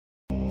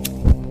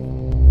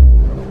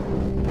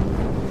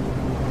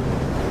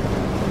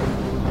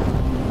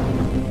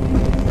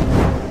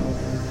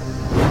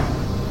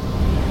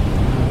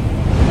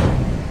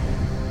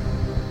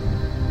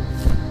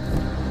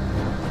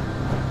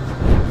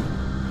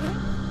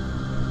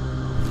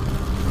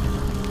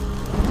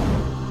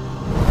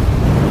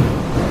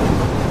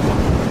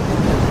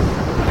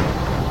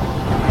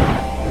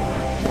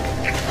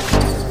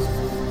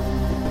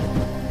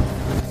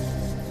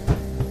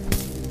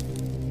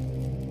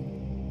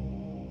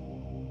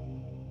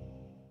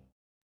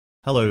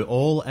Hello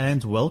all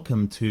and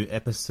welcome to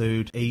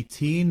episode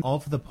 18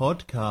 of the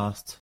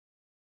podcast.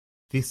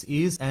 This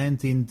is,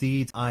 and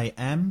indeed I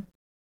am,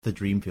 the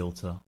Dream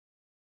Filter.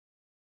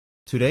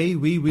 Today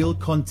we will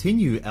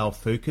continue our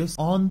focus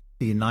on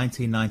the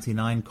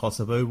 1999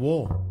 Kosovo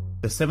War,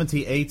 the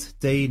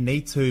 78-day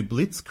NATO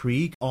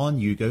blitzkrieg on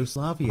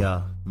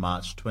Yugoslavia,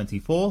 March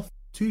 24th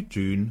to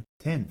June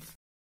 10th.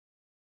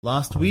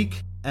 Last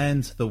week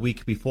and the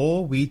week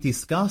before we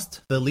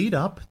discussed the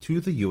lead-up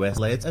to the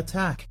US-led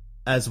attack,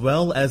 as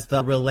well as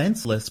the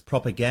relentless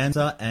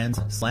propaganda and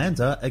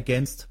slander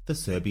against the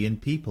Serbian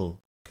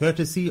people,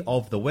 courtesy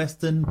of the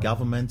Western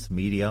government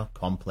media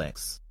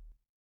complex.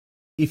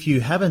 If you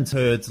haven't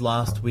heard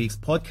last week's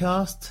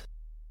podcast,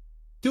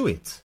 do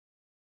it.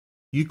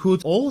 You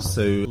could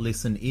also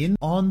listen in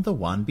on the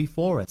one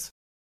before it.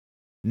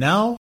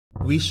 Now,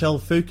 we shall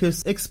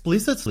focus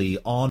explicitly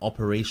on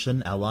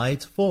Operation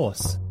Allied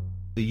Force,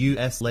 the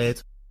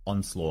US-led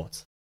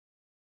onslaught.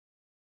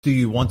 Do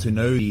you want to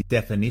know the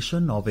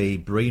definition of a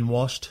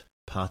brainwashed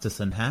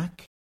partisan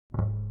hack?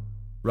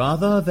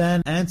 Rather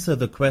than answer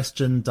the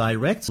question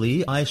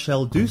directly, I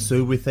shall do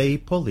so with a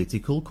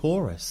political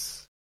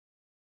chorus.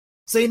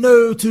 Say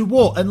no to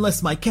war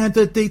unless my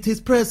candidate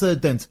is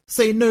president.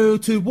 Say no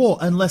to war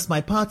unless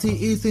my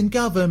party is in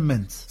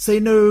government. Say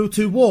no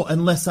to war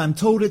unless I'm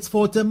told it's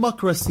for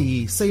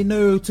democracy. Say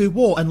no to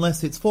war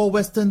unless it's for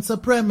Western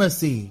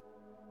supremacy.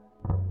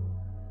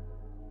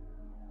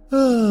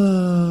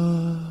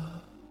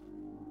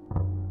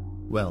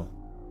 Well,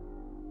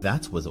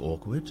 that was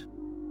awkward.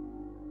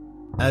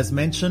 As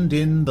mentioned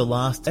in the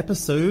last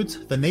episode,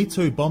 the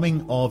NATO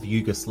bombing of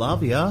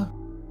Yugoslavia,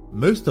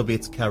 most of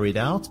it carried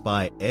out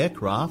by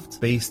aircraft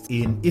based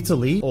in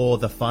Italy or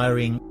the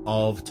firing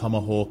of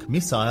Tomahawk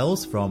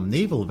missiles from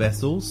naval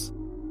vessels,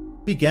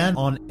 began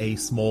on a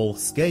small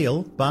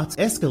scale but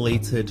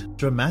escalated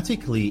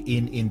dramatically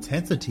in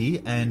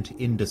intensity and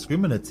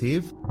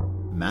indiscriminative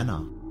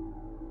manner.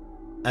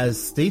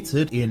 As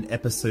stated in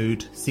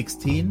episode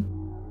 16,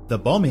 the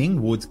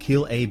bombing would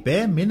kill a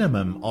bare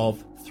minimum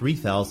of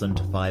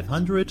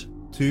 3,500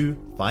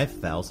 to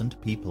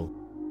 5,000 people.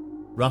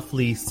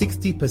 Roughly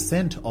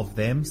 60% of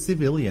them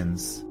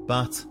civilians,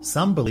 but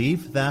some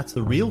believe that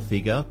the real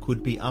figure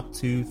could be up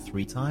to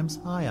 3 times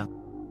higher.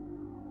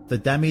 The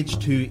damage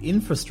to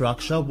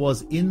infrastructure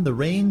was in the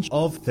range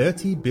of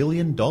 $30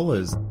 billion,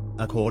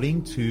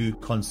 according to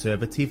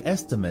conservative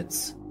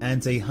estimates,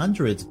 and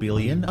 $100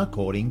 billion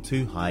according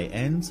to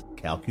high-end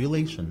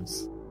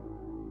calculations.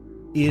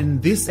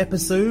 In this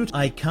episode,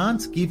 I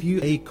can't give you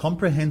a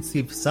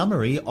comprehensive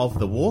summary of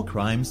the war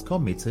crimes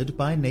committed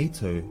by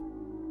NATO.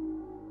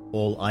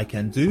 All I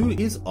can do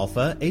is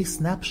offer a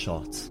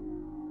snapshot.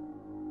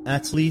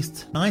 At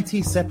least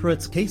 90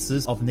 separate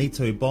cases of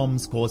NATO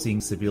bombs causing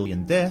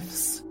civilian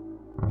deaths,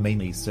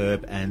 mainly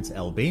Serb and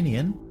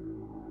Albanian,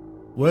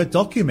 were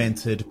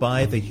documented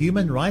by the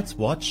Human Rights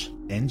Watch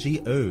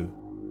NGO.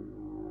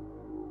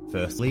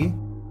 Firstly,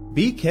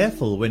 be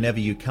careful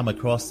whenever you come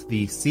across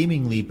the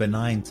seemingly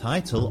benign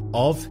title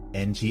of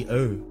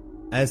NGO,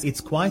 as it's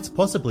quite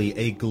possibly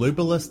a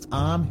globalist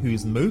arm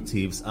whose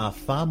motives are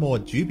far more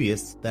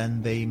dubious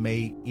than they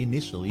may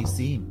initially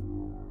seem.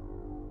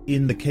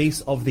 In the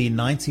case of the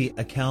 90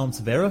 accounts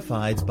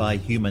verified by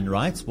Human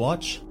Rights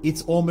Watch,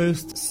 it's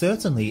almost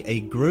certainly a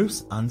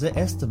gross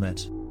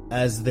underestimate,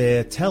 as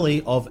their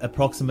tally of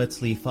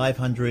approximately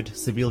 500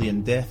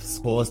 civilian deaths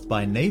caused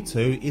by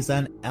NATO is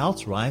an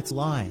outright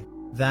lie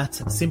that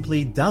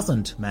simply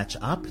doesn't match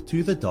up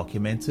to the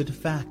documented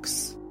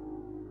facts.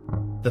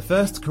 The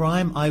first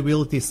crime I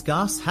will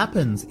discuss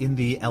happens in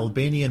the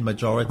Albanian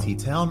majority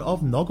town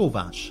of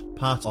Nogovac,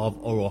 part of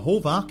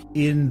Orohovac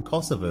in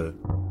Kosovo.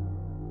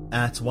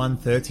 At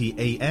 1:30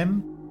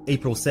 a.m.,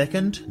 April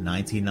 2nd,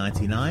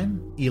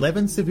 1999,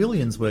 11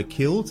 civilians were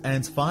killed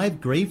and 5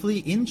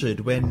 gravely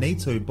injured when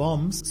NATO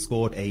bombs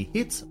scored a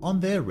hit on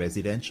their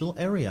residential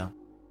area.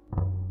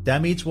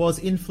 Damage was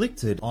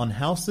inflicted on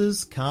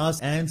houses,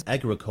 cars, and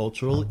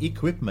agricultural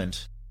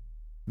equipment.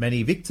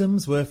 Many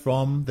victims were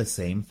from the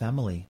same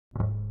family.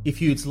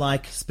 If you'd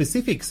like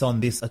specifics on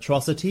this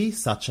atrocity,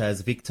 such as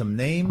victim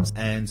names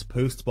and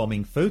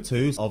post-bombing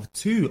photos of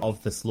 2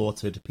 of the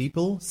slaughtered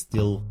people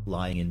still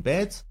lying in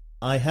bed,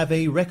 I have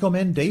a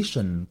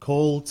recommendation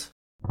called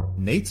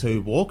NATO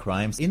War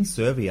Crimes in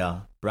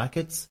Serbia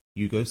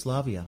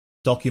 (Yugoslavia).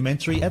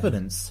 Documentary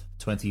evidence,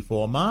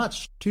 24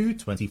 March to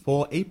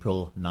 24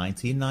 April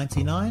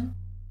 1999,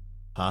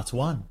 Part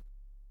 1.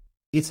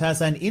 It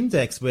has an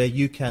index where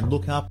you can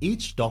look up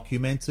each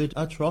documented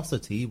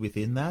atrocity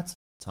within that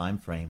time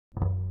frame.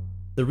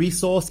 The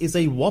resource is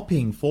a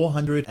whopping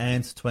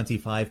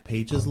 425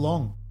 pages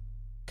long,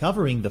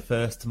 covering the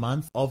first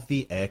month of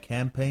the air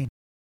campaign.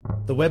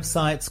 The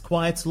website's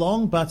quite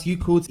long, but you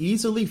could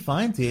easily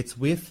find it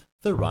with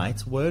the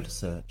right word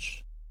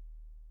search.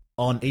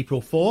 On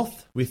April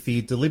 4th, with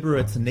the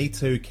deliberate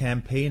NATO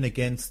campaign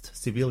against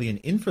civilian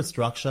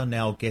infrastructure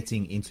now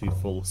getting into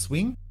full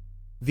swing,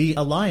 the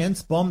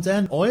alliance bombed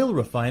an oil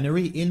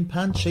refinery in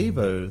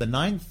Pančevo, the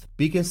 9th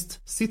biggest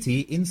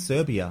city in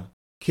Serbia.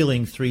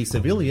 killing 3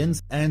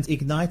 civilians and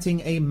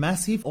igniting a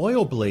massive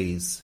oil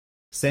blaze,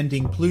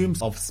 sending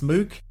plumes of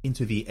smoke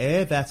into the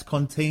air that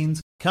contained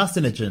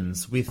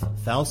carcinogens with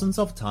thousands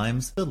of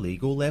times the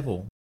legal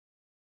level.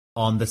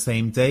 On the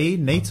same day,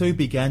 NATO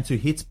began to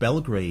hit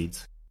Belgrade,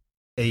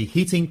 a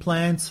heating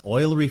plant,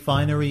 oil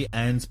refinery,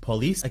 and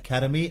police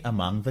academy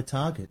among the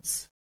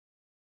targets.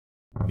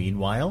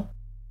 Meanwhile,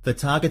 the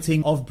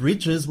targeting of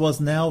bridges was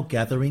now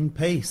gathering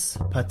pace,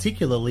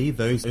 particularly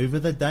those over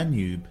the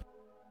Danube.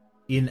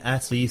 In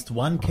at least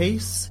one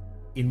case,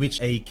 in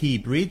which a key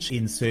bridge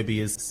in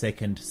Serbia's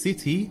second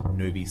city,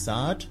 Novi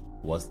Sad,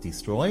 was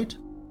destroyed,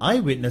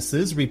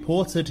 eyewitnesses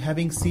reported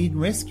having seen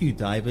rescue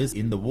divers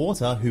in the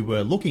water who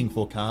were looking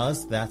for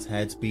cars that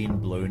had been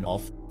blown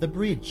off the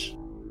bridge.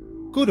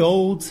 Good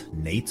old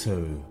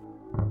NATO.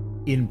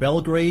 In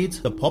Belgrade,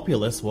 the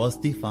populace was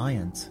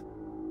defiant.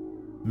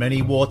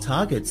 Many wore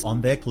targets on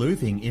their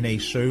clothing in a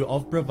show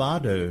of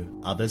bravado,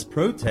 others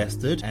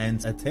protested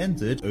and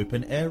attended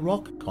open-air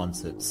rock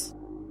concerts.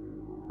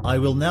 I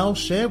will now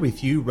share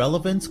with you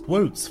relevant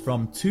quotes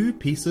from 2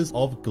 pieces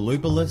of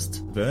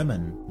globalist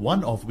vermin,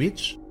 one of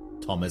which,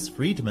 Thomas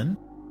Friedman,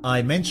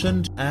 I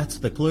mentioned at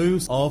the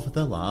close of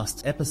the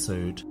last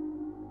episode.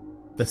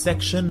 The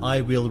section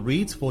I will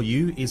read for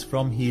you is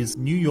from his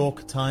New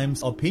York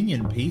Times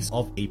opinion piece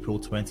of April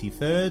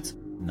 23rd,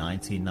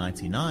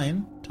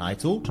 1999,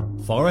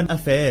 titled Foreign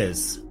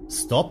Affairs,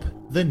 Stop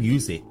the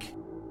Music. ...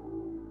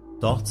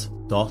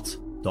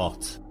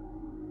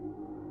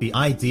 The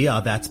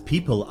idea that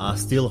people are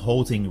still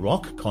holding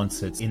rock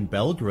concerts in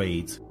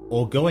Belgrade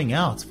or going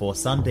out for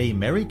Sunday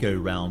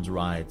merry-go-round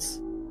rides,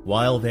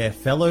 while their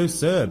fellow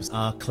Serbs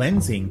are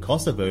cleansing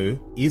Kosovo,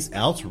 is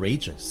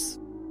outrageous.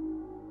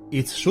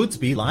 It should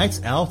be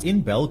lights out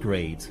in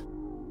Belgrade.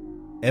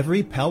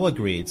 Every power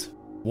grid,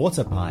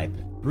 water pipe,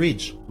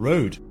 bridge,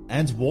 road,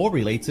 and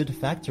war-related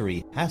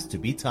factory has to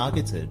be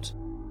targeted. ...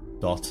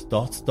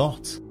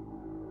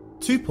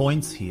 2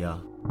 points here.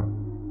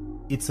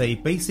 It's a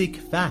basic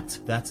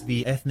fact that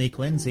the ethnic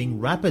cleansing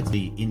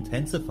rapidly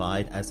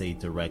intensified as a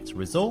direct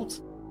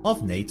result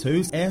of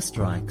NATO's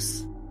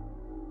airstrikes.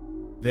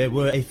 There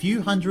were a few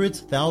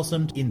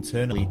 100,000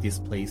 internally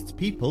displaced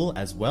people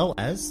as well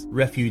as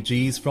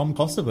refugees from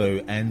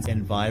Kosovo and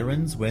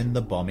environs when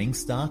the bombing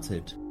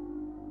started.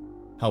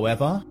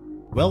 However,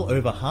 well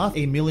over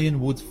 500,000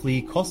 would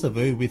flee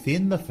Kosovo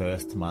within the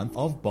first month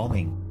of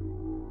bombing.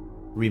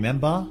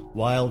 Remember,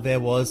 while there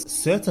was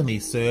certainly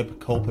Serb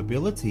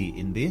culpability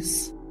in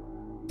this,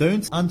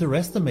 don't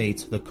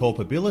underestimate the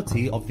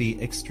culpability of the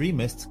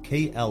extremist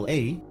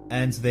KLA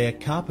and their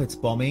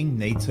carpet-bombing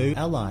NATO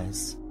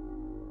allies.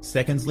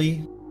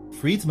 Secondly,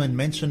 Friedman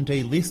mentioned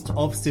a list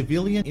of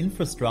civilian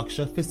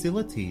infrastructure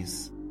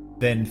facilities,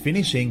 then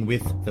finishing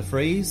with the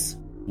phrase,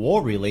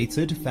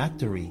 war-related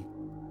factory,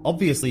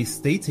 obviously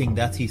stating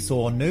that he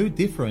saw no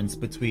difference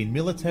between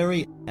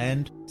military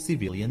and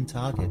civilian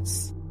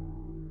targets.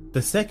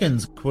 The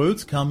second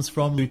quote comes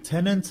from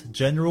Lieutenant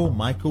General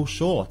Michael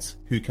Short,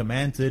 who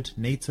commanded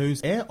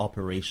NATO's air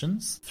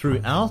operations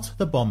throughout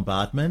the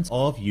bombardment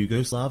of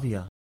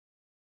Yugoslavia.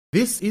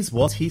 This is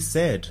what he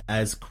said,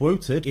 as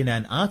quoted in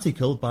an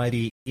article by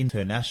the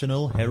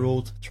International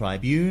Herald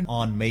Tribune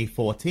on May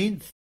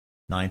 14th,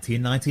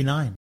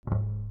 1999. ...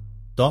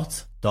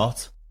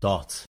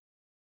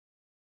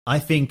 I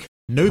think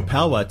no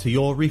power to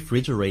your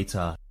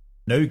refrigerator,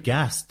 no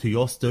gas to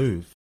your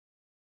stove.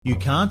 You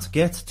can't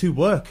get to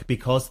work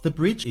because the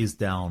bridge is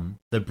down,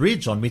 the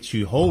bridge on which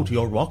you hold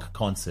your rock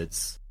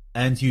concerts,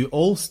 and you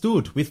all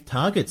stood with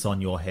targets on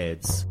your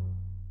heads.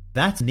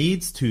 That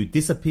needs to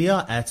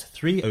disappear at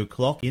 3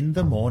 o'clock in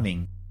the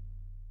morning. ...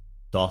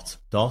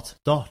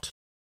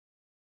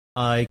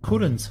 I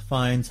couldn't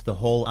find the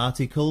whole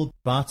article,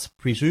 but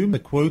presume the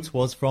quote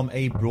was from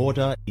a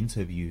broader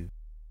interview.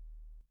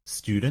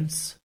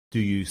 Students,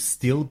 do you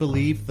still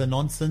believe the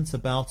nonsense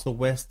about the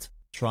West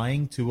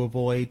trying to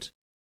avoid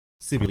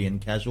civilian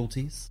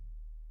casualties?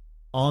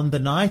 On the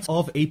night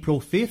of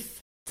April 5th,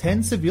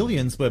 10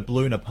 civilians were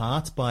blown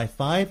apart by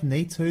 5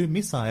 NATO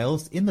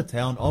missiles in the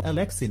town of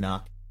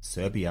Aleksinac,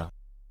 Serbia.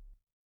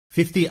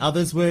 50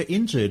 others were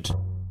injured,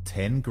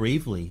 10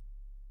 gravely.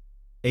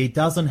 A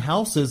dozen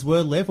houses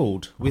were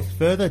leveled, with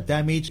further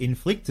damage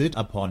inflicted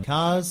upon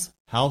cars,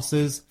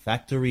 houses,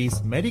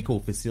 factories, medical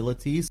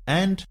facilities,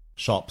 and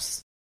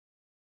shops.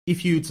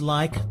 If you'd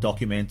like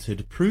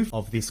documented proof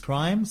of this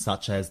crime,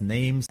 such as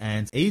names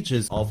and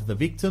ages of the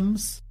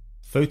victims,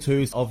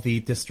 photos of the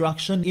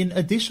destruction in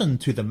addition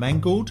to the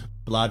mangled,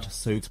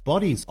 blood-soaked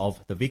bodies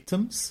of the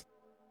victims,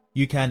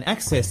 you can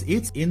access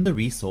it in the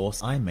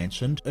resource I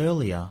mentioned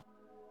earlier.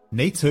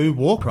 NATO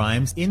War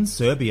Crimes in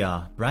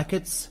Serbia,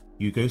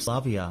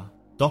 Yugoslavia.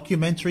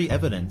 Documentary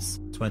evidence,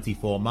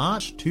 24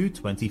 March to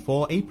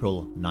 24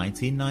 April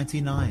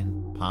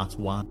 1999, Part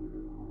 1.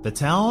 The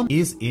town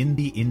is in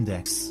the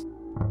index.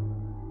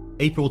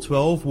 April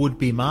 12 would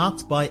be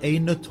marked by a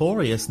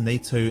notorious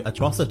NATO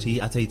atrocity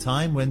at a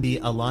time when the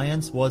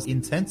alliance was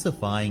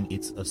intensifying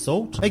its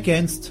assault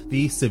against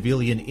the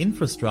civilian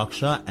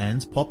infrastructure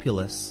and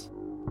populace.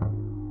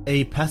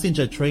 A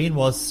passenger train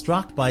was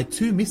struck by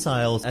 2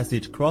 missiles as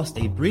it crossed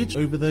a bridge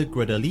over the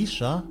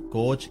Grdelica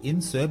Gorge in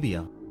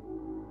Serbia.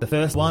 The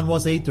first one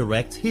was a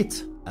direct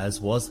hit, as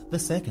was the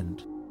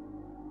second.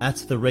 At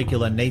the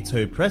regular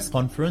NATO press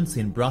conference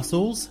in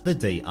Brussels the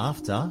day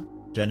after,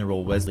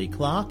 General Wesley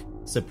Clark,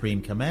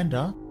 Supreme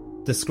Commander,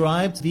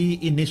 described the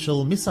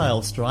initial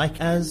missile strike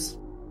as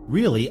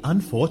really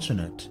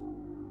unfortunate,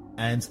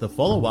 and the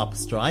follow-up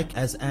strike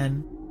as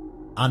an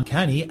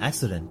uncanny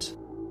accident,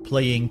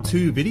 playing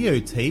 2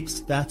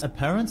 videotapes that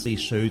apparently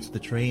showed the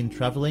train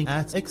traveling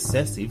at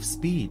excessive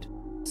speed,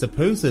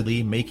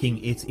 supposedly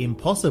making it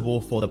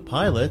impossible for the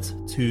pilot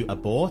to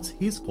abort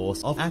his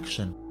course of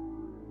action.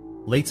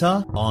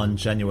 Later, on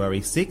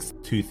January 6,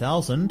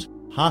 2000,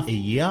 half a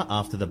year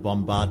after the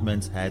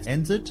bombardment had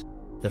ended,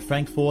 the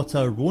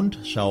Frankfurter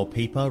Rundschau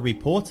paper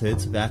reported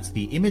that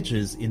the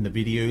images in the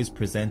videos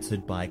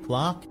presented by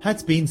Clark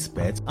had been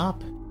sped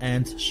up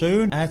and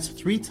shown at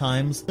 3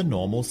 times the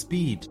normal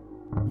speed,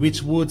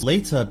 which would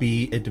later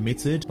be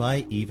admitted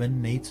by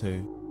even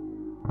NATO.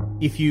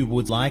 If you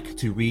would like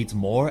to read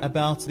more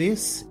about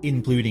this,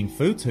 including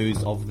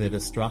photos of the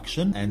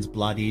destruction and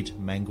bloodied,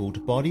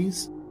 mangled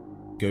bodies,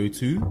 go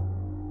to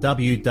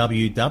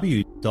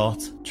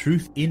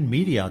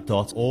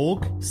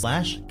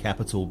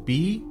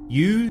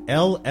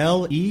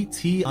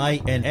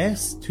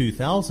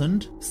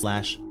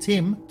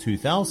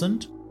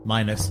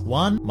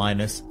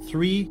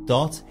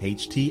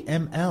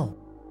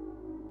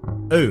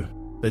Oh,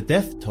 the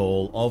death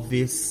toll of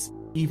this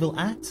evil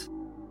act?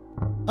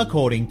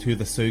 According to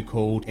the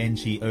so-called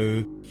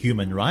NGO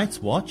Human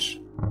Rights Watch,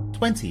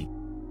 20.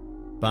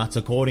 But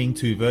according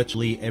to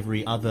virtually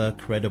every other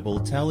credible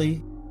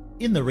tally,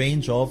 in the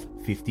range of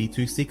 50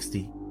 to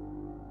 60.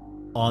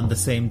 On the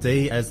same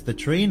day as the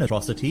train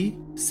atrocity,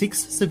 6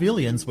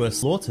 civilians were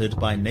slaughtered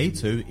by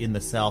NATO in the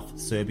South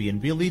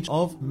Serbian village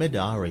of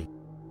Medari.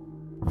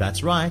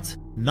 That's right,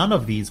 none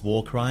of these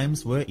war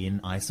crimes were in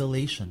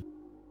isolation.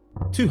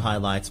 To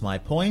highlight my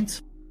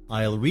point,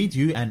 I'll read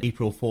you an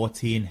April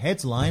 14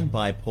 headline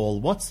by Paul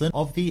Watson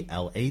of the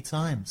LA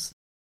Times.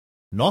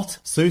 Not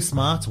so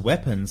smart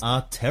weapons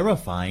are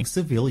terrifying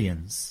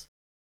civilians.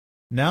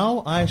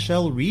 Now I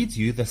shall read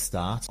you the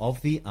start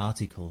of the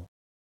article.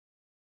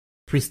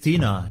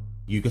 Pristina,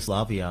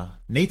 Yugoslavia.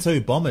 NATO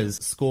bombers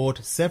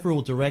scored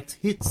several direct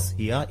hits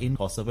here in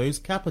Kosovo's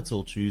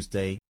capital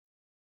Tuesday,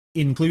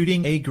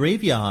 including a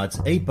graveyard,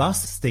 a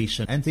bus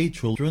station and a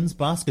children's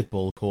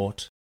basketball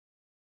court.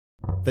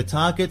 The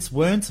targets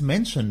weren't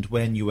mentioned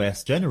when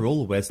US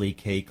General Wesley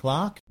K.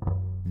 Clark,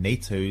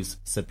 NATO's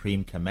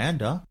Supreme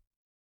Commander,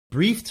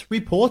 briefed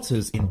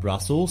reporters in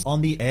Brussels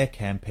on the air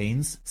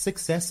campaign's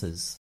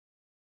successes.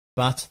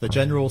 But the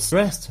general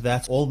stressed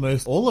that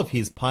almost all of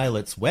his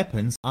pilots'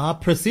 weapons are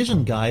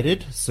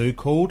precision-guided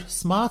so-called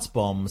smart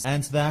bombs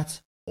and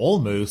that,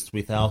 almost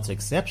without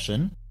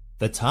exception,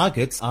 the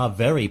targets are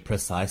very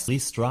precisely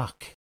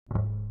struck. ...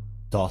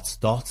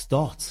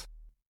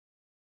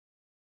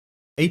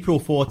 April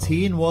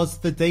 14 was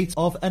the date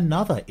of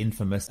another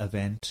infamous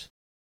event.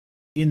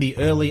 In the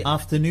early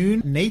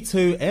afternoon,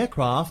 NATO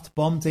aircraft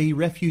bombed a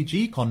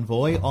refugee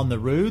convoy on the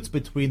road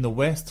between the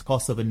West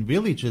Kosovan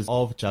villages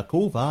of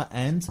Jakova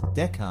and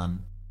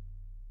Dekan.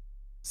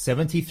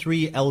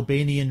 73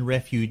 Albanian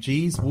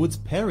refugees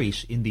would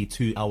perish in the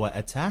 2-hour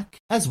attack,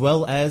 as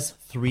well as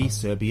 3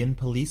 Serbian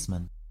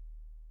policemen.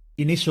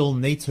 Initial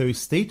NATO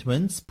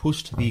statements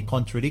pushed the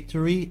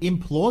contradictory,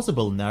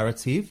 implausible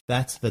narrative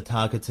that the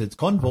targeted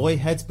convoy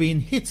had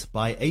been hit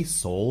by a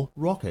Sol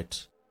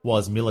rocket,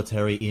 was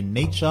military in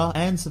nature,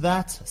 and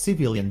that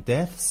civilian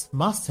deaths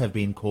must have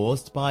been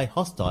caused by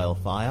hostile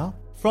fire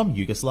from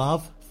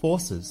Yugoslav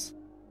forces.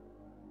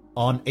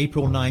 On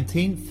April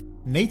 19th,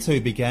 NATO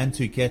began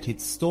to get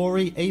its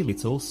story a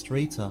little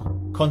straighter,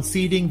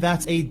 conceding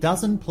that a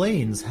dozen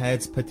planes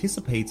had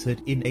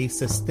participated in a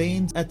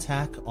sustained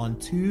attack on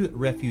 2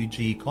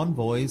 refugee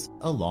convoys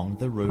along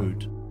the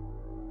road.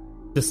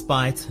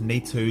 Despite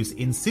NATO's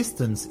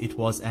insistence it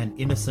was an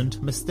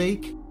innocent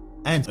mistake,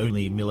 and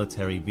only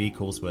military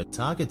vehicles were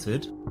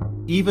targeted,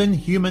 even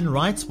Human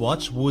Rights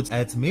Watch would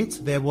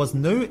admit there was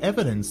no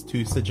evidence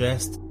to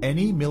suggest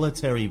any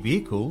military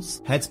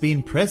vehicles had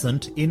been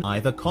present in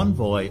either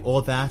convoy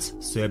or that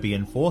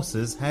Serbian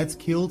forces had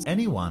killed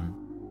anyone,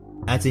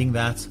 adding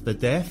that the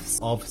deaths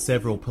of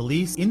several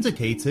police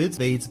indicated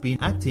they'd been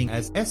acting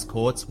as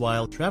escorts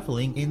while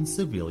traveling in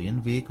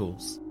civilian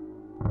vehicles.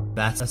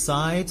 That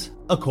aside,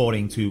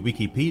 according to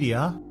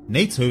Wikipedia,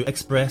 NATO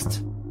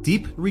expressed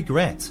deep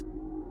regret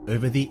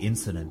over the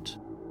incident.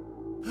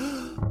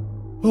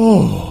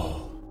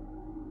 Oh,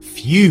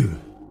 phew.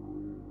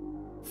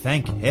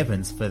 Thank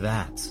heavens for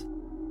that.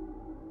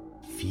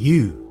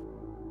 Phew.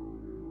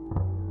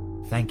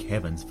 Thank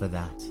heavens for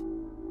that.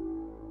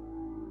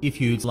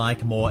 If you'd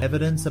like more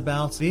evidence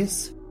about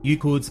this, you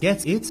could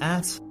get it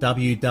at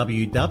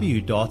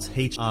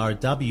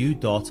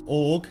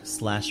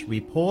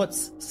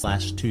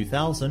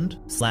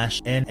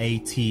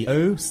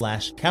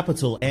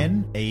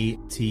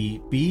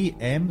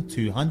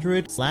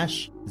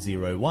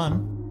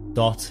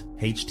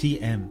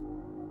 .htm.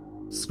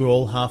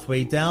 Scroll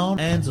halfway down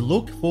and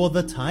look for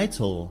the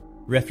title,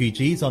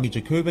 Refugees on the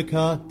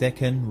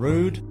Jakovica-Deccan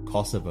Road,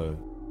 Kosovo.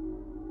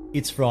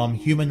 It's from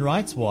Human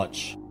Rights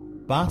Watch,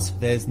 but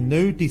there's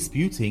no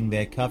disputing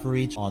their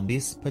coverage on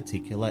this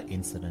particular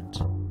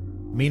incident.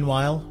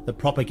 Meanwhile, the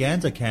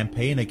propaganda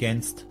campaign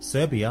against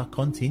Serbia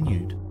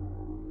continued.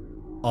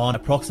 On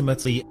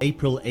approximately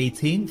April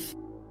 18th,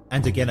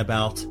 and again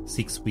about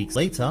 6 weeks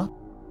later,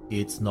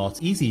 it's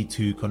not easy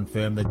to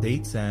confirm the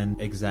dates and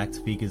exact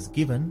figures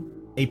given,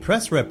 a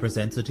press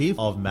representative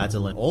of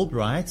Madeleine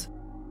Albright,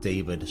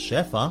 David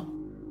Sheffer,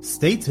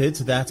 stated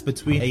that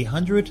between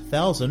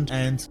 100,000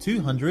 and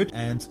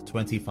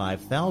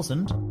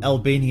 225,000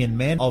 Albanian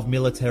men of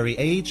military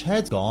age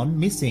had gone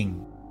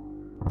missing,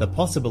 the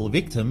possible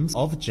victims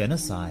of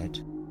genocide.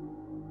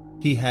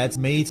 He had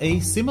made a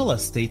similar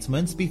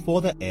statement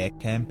before the air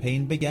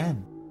campaign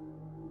began.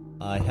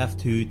 I have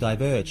to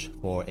diverge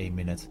for a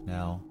minute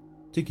now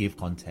to give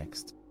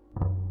context.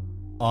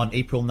 On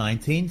April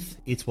 19th,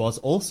 it was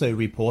also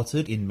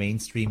reported in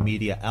mainstream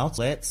media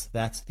outlets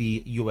that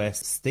the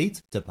US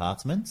State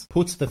Department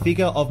put the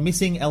figure of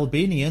missing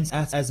Albanians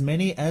at as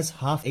many as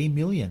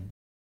 500,000.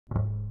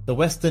 The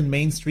Western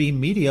mainstream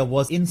media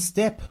was in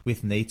step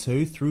with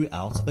NATO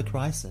throughout the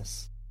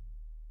crisis.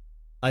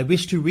 I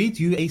wish to read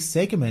you a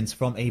segment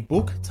from a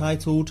book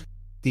titled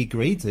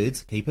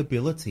Degraded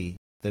Capability,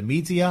 The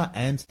Media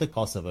and the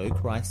Kosovo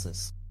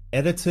Crisis,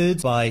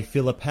 edited by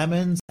Philip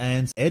Hammond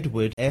and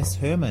Edward S.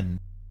 Herman,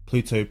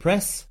 Pluto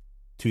Press,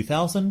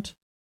 2000,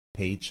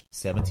 page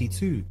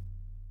 72.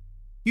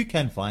 You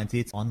can find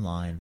it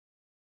online.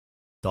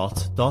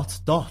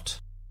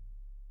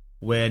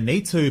 Where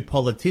NATO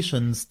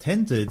politicians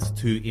tended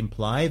to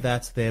imply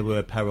that there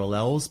were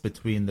parallels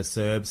between the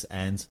Serbs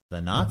and the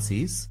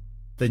Nazis,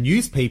 the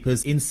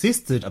newspapers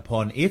insisted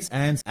upon it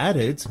and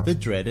added the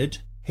dreaded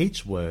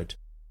H-word.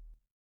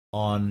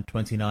 On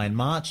 29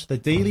 March, the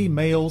Daily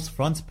Mail's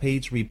front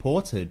page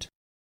reported,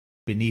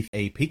 beneath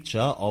a picture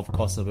of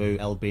Kosovo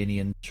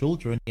Albanian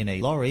children in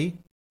a lorry,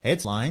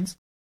 headlined,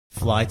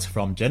 Flight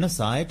from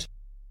Genocide.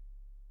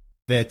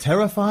 Their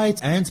terrified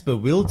and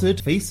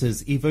bewildered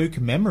faces evoke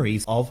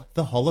memories of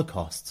the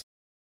Holocaust.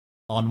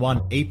 On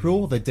 1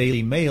 April, the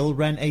Daily Mail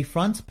ran a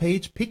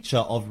front-page picture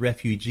of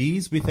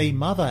refugees with a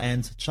mother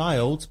and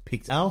child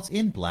picked out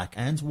in black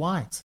and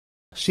white,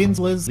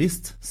 Schindler's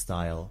List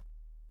style,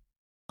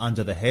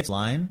 under the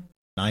headline,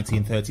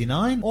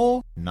 1939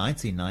 or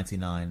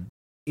 1999.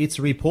 It's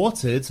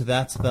reported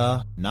that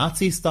the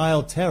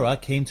Nazi-style terror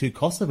came to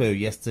Kosovo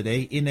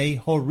yesterday in a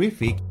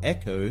horrific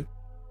echo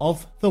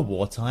of the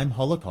wartime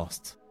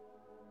Holocaust.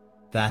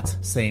 That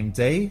same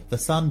day, The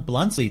Sun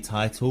bluntly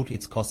titled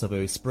its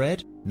Kosovo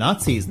spread,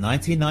 Nazis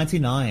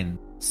 1999,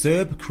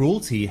 Serb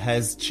cruelty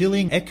has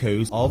chilling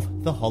echoes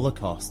of the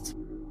Holocaust.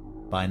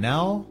 By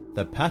now,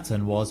 the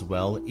pattern was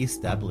well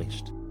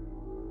established.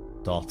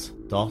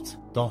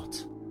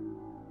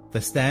 The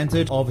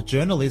standard of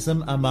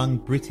journalism among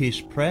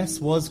British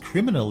press was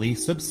criminally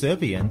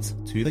subservient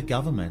to the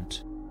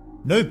government,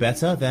 no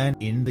better than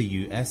in the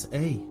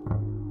USA.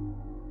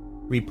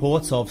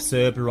 Reports of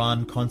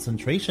Serb-run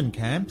concentration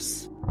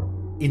camps,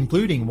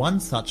 including one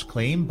such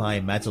claim by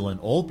Madeleine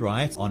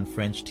Albright on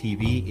French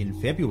TV in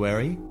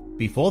February,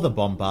 before the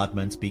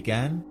bombardment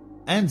began,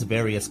 and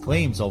various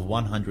claims of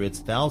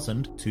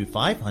 100,000 to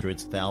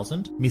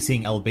 500,000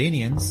 missing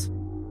Albanians,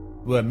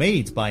 were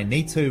made by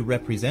NATO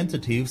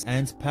representatives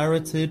and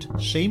parroted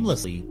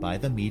shamelessly by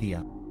the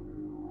media.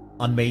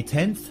 On May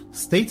 10th,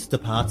 State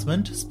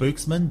Department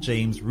spokesman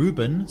James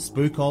Rubin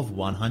spoke of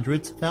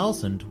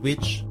 100,000,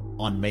 which,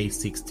 on May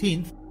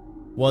 16th,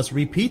 was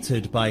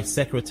repeated by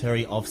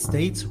Secretary of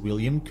State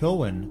William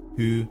Cohen,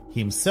 who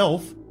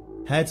himself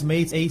had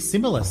made a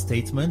similar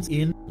statement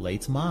in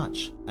late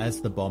March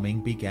as the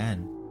bombing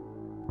began.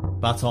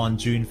 But on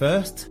June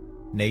 1st,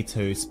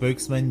 NATO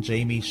spokesman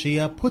Jamie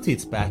Shear put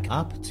it back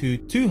up to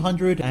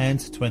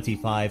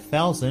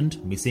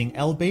 225,000 missing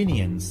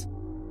Albanians,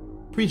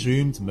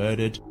 presumed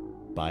murdered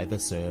by the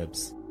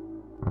Serbs.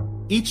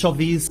 Each of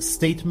these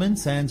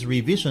statements and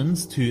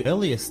revisions to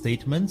earlier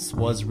statements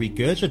was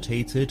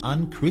regurgitated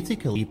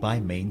uncritically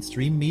by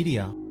mainstream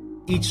media,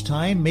 each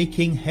time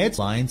making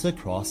headlines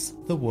across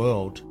the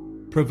world,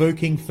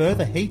 provoking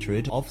further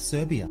hatred of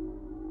Serbia.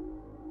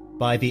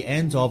 By the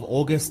end of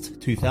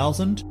August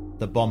 2000,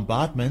 the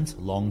bombardment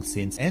long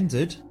since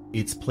ended,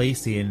 its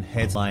place in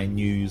headline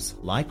news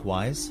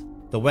likewise.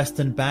 The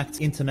Western-backed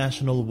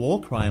International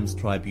War Crimes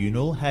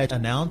Tribunal had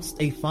announced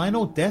a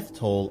final death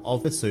toll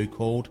of the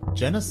so-called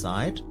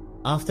genocide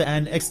after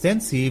an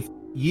extensive,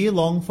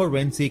 year-long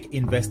forensic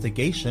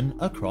investigation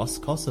across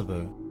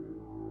Kosovo.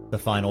 The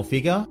final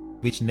figure,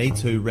 which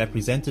NATO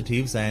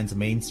representatives and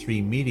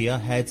mainstream media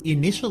had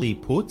initially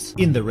put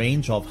in the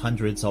range of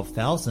hundreds of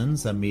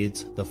thousands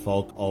amid the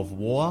fog of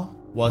war,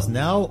 was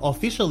now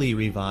officially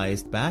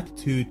revised back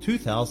to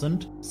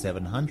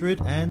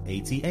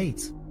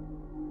 2,788.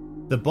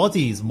 The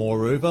bodies,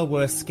 moreover,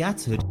 were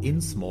scattered in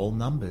small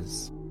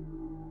numbers.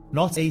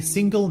 Not a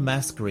single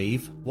mass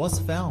grave was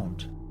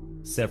found.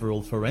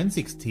 Several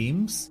forensics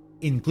teams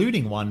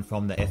including one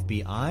from the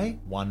FBI,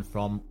 one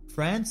from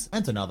France,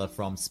 and another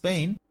from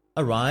Spain,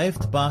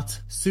 arrived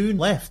but soon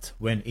left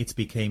when it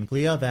became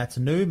clear that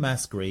no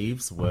mass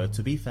graves were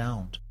to be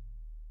found.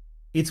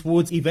 It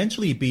would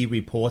eventually be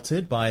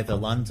reported by the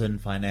London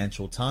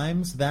Financial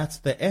Times that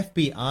the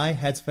FBI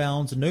had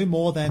found no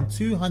more than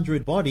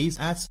 200 bodies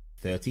at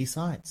 30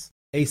 sites,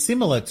 a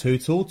similar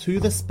total to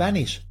the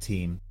Spanish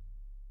team.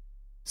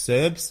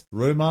 Serbs,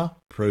 Roma,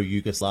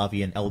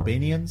 pro-Yugoslavian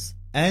Albanians,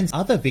 and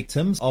other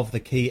victims of the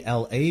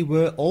KLA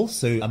were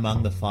also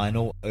among the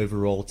final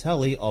overall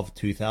tally of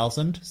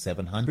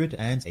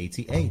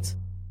 2,788.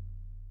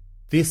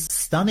 This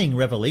stunning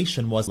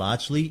revelation was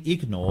largely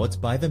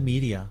ignored by the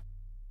media.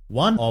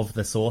 One of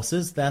the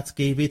sources that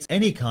gave it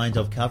any kind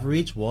of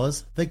coverage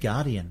was The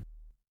Guardian.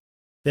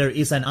 There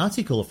is an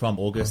article from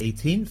August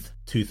 18th,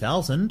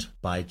 2000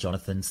 by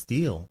Jonathan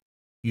Steele.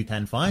 You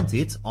can find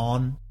it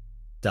on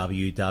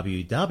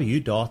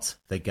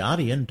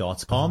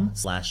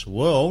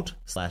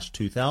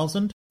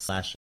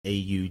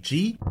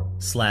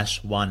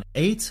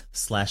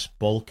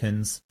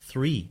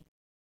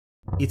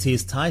It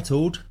is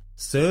titled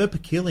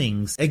Serb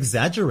Killings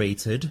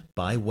Exaggerated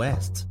by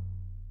West.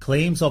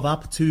 Claims of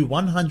up to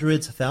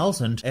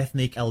 100,000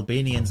 ethnic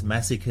Albanians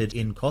massacred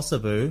in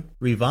Kosovo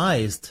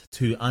revised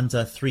to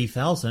under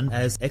 3,000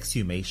 as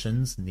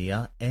exhumations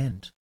near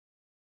end.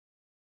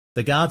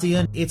 The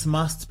Guardian, it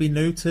must be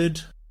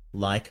noted,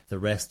 like the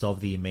rest of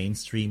the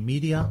mainstream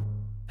media,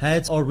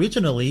 had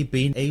originally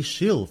been a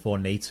shill for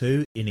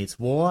NATO in its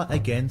war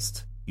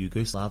against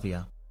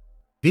Yugoslavia.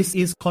 This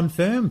is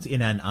confirmed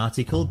in an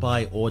article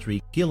by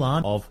Audrey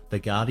Gillan of The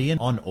Guardian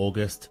on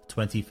August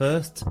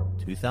 21st,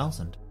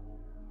 2000.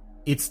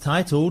 It's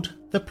titled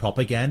The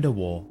Propaganda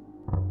War.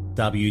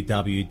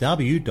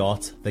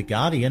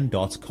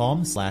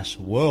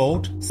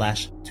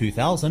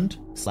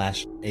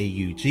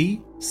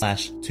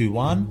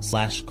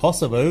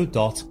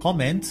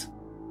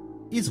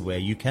 is where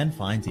you can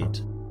find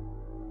it.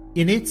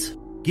 In it,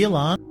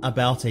 Gillan,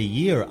 about a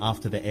year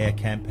after the air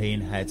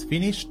campaign had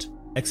finished,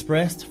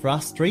 expressed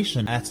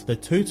frustration at the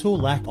total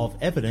lack of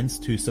evidence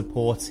to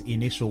support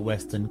initial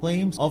Western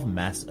claims of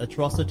mass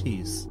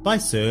atrocities by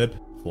Serb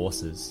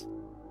forces.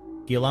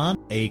 Gillan,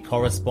 a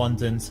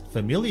correspondent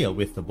familiar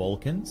with the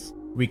Balkans,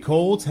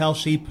 recalled how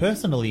she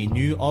personally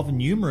knew of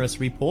numerous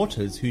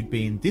reporters who'd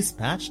been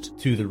dispatched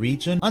to the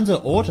region under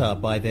order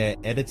by their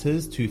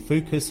editors to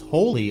focus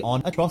wholly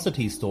on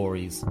atrocity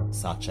stories,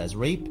 such as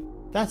rape,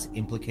 that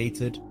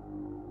implicated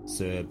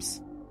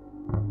Serbs.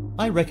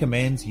 I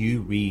recommend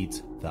you read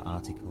the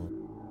article.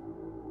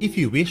 If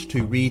you wish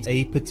to read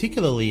a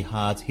particularly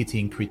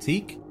hard-hitting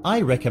critique, I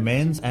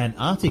recommend an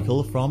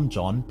article from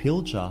John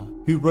Pilger,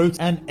 who wrote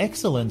an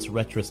excellent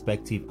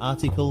retrospective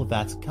article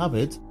that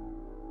covered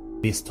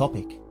this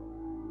topic.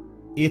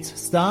 It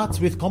starts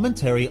with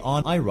commentary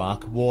on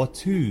Iraq War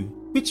II,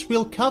 which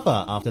we'll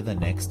cover after the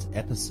next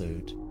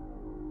episode.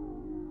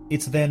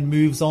 It then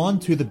moves on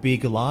to the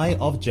big lie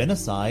of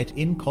genocide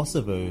in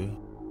Kosovo,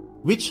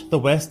 which the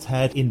West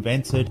had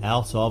invented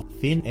out of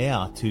thin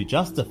air to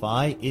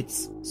justify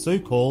its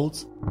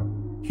so-called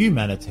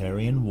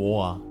humanitarian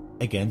war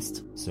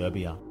against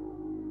Serbia.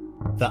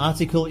 The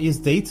article is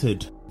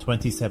dated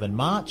 27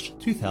 March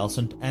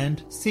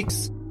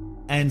 2006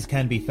 and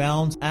can be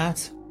found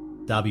at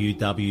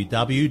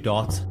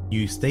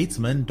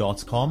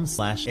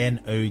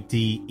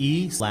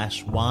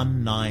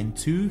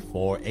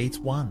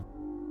www.newstatesman.com/node/192481.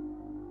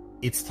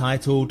 It's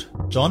titled,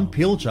 John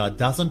Pilger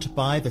Doesn't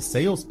Buy the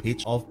Sales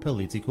Pitch of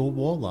Political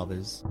War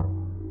Lovers.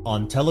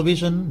 On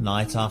television,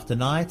 night after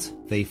night,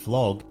 they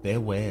flog their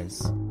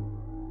wares.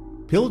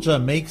 Pilger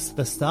makes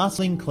the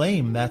startling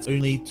claim that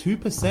only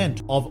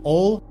 2% of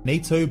all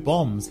NATO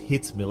bombs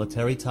hit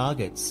military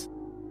targets.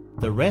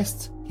 The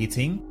rest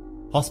hitting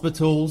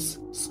hospitals,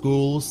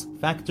 schools,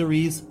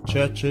 factories,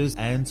 churches,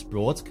 and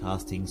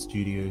broadcasting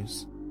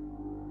studios.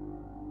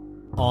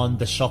 On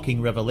the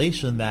shocking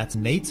revelation that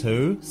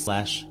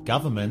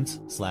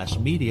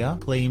NATO/government/media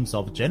claims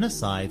of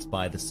genocide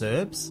by the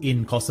Serbs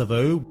in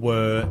Kosovo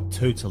were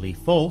totally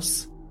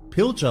false,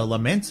 Pilger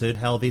lamented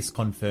how this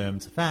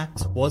confirmed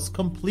fact was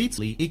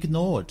completely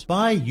ignored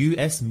by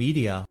US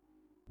media,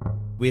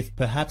 with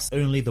perhaps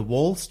only the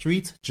Wall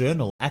Street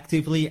Journal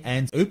actively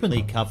and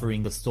openly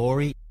covering the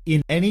story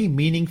in any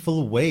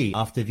meaningful way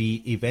after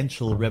the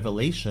eventual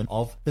revelation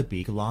of the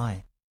big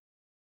lie.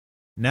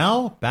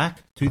 Now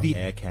back to the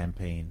air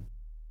campaign.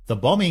 The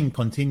bombing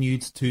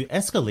continued to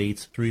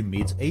escalate through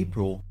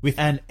mid-April, with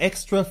an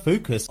extra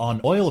focus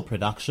on oil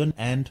production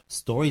and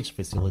storage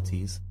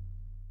facilities.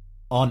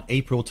 On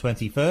April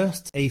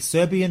 21st, a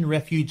Serbian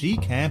refugee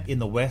camp in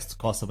the west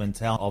Kosovan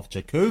town of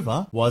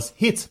Jakova was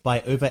hit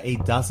by over a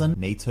dozen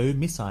NATO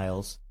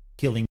missiles,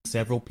 killing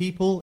several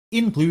people,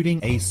 including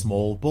a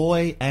small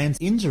boy, and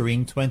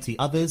injuring 20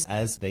 others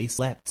as they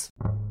slept.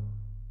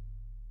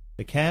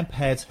 The camp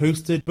had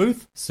hosted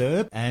both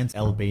Serb and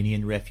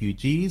Albanian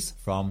refugees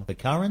from the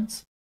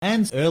current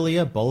and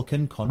earlier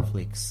Balkan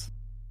conflicts.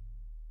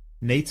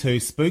 NATO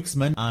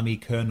spokesman Army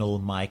Colonel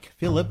Mike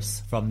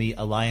Phillips from the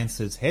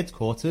alliance's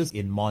headquarters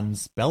in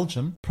Mons,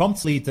 Belgium,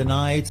 promptly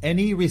denied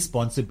any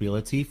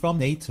responsibility from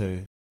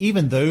NATO,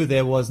 even though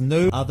there was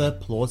no other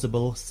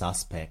plausible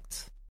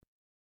suspect.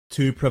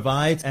 To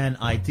provide an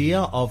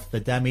idea of the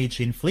damage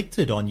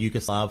inflicted on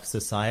Yugoslav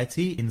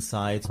society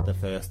inside the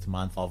first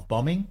month of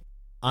bombing,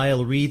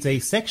 I'll read a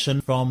section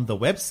from the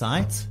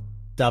website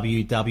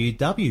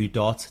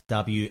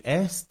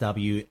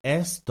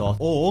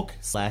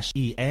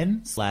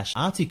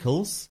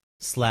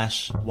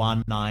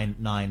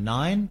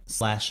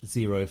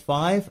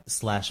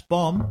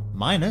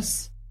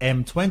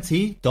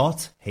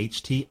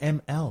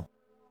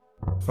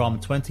From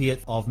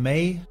 20th of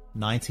May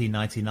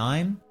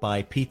 1999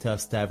 by Peter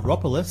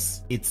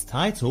Stavropoulos, it's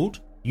titled,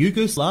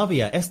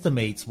 Yugoslavia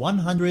estimates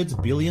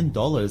 $100 billion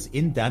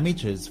in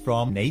damages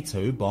from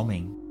NATO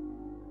bombing.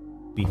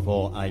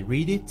 Before I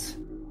read it,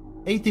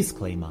 a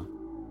disclaimer.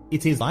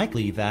 It is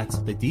likely that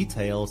the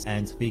details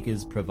and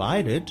figures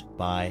provided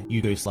by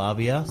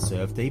Yugoslavia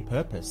served a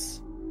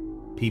purpose.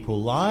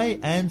 People lie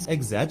and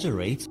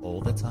exaggerate all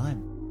the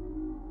time.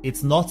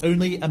 It's not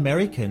only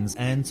Americans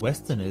and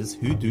Westerners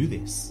who do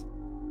this.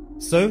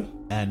 So,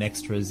 an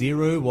extra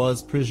zero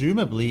was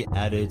presumably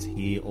added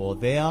here or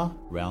there,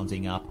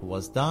 rounding up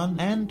was done,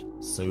 and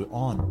so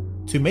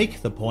on, to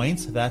make the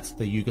point that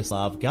the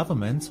Yugoslav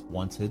government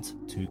wanted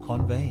to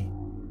convey.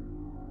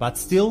 But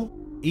still,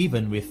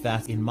 even with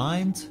that in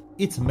mind,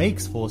 it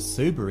makes for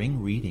sobering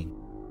reading.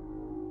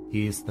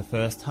 Here's the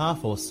first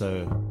half or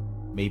so,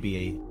 maybe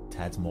a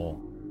tad more.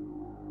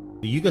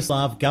 The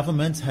Yugoslav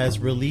government has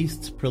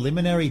released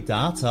preliminary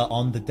data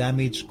on the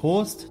damage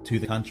caused to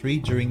the country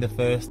during the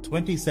first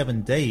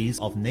 27 days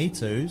of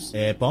NATO's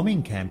air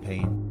bombing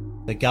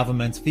campaign. The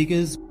government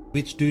figures,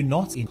 which do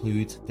not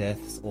include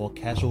deaths or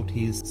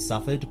casualties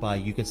suffered by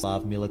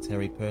Yugoslav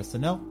military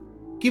personnel,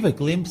 give a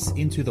glimpse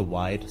into the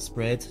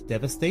widespread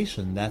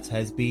devastation that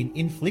has been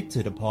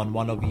inflicted upon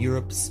one of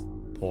Europe's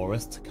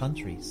poorest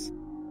countries.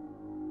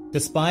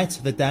 Despite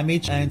the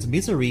damage and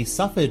misery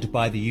suffered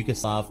by the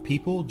Yugoslav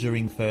people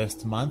during the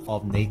first month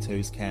of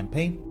NATO's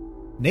campaign,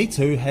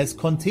 NATO has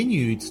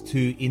continued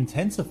to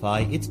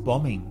intensify its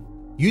bombing,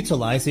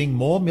 utilizing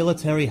more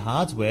military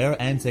hardware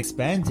and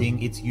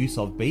expanding its use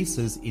of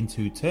bases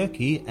into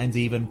Turkey, and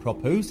even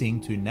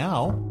proposing to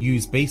now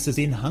use bases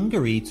in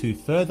Hungary to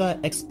further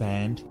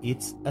expand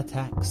its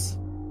attacks.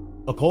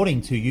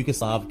 According to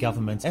Yugoslav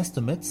government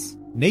estimates,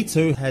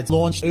 NATO had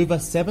launched over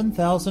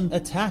 7,000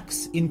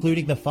 attacks,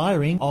 including the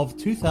firing of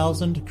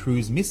 2,000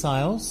 cruise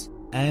missiles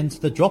and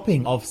the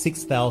dropping of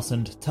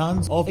 6,000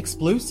 tons of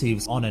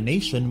explosives on a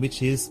nation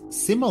which is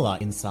similar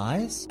in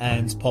size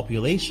and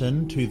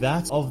population to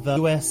that of the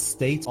US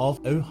state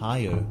of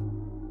Ohio.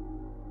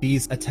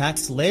 These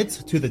attacks led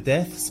to the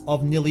deaths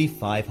of nearly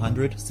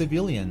 500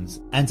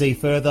 civilians, and a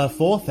further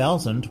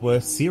 4,000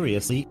 were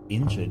seriously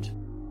injured.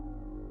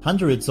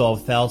 Hundreds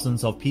of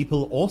thousands of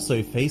people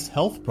also face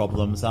health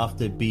problems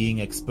after being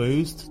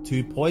exposed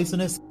to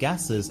poisonous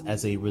gases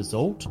as a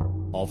result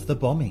of the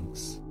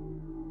bombings.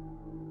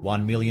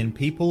 1 million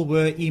people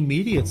were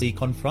immediately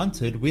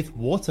confronted with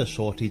water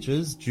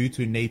shortages due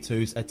to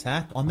NATO's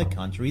attack on the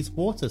country's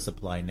water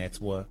supply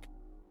network.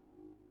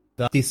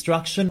 The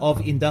destruction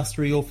of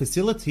industrial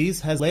facilities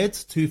has led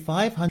to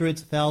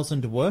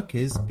 500,000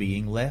 workers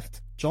being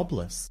left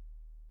jobless,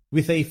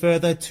 with a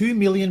further 2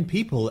 million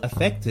people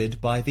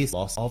affected by this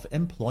loss of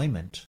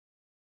employment.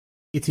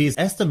 It is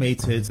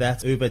estimated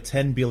that over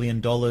 $10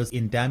 billion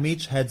in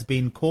damage had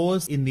been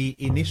caused in the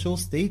initial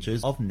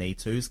stages of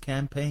NATO's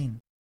campaign.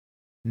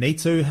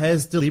 NATO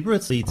has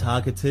deliberately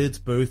targeted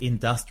both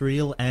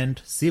industrial and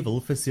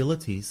civil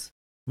facilities,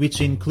 which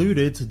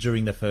included,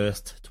 during the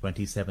first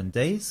 27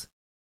 days,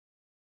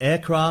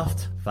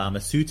 aircraft,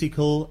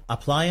 pharmaceutical,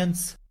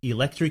 appliance,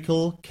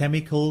 electrical,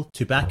 chemical,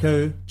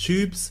 tobacco,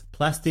 tubes,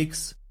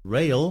 plastics,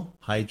 rail,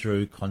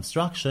 hydro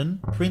construction,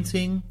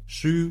 printing,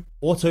 shoe,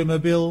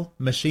 automobile,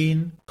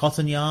 machine,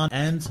 cotton yarn,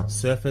 and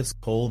surface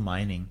coal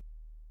mining.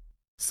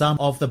 Some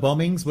of the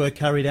bombings were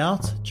carried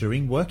out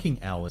during working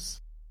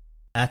hours.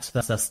 At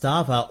the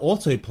Zastava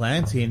auto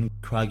plant in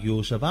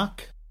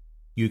Kragujevac,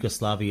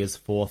 Yugoslavia's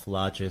fourth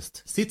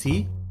largest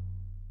city,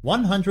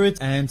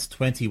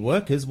 120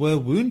 workers were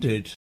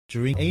wounded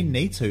during a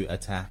NATO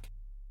attack.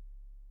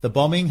 The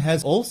bombing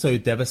has also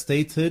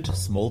devastated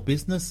small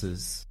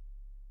businesses.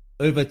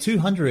 Over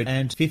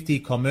 250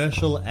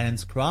 commercial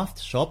and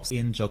craft shops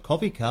in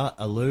Djokovica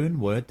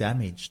alone were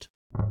damaged.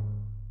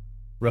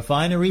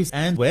 Refineries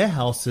and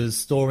warehouses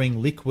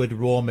storing liquid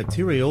raw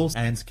materials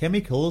and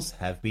chemicals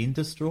have been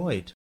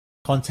destroyed,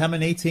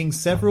 contaminating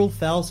several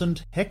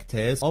thousand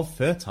hectares of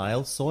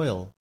fertile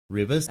soil,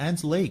 rivers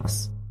and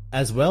lakes,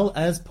 as well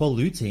as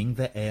polluting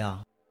the air.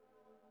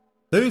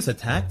 Those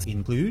attacked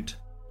include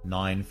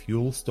 9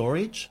 fuel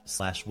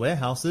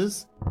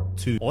storage/warehouses,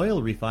 2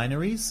 oil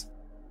refineries,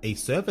 a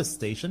service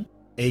station,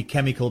 a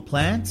chemical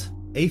plant,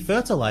 a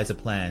fertilizer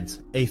plant,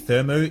 a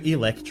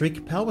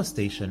thermoelectric power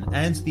station,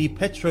 and the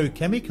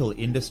petrochemical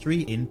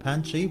industry in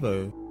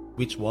Pančevo,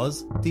 which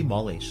was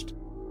demolished.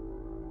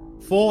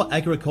 4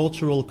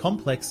 agricultural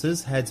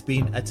complexes had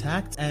been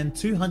attacked and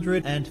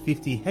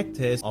 250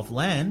 hectares of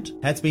land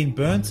had been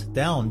burnt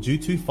down due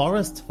to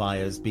forest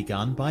fires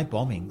begun by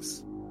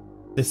bombings.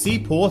 The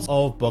seaport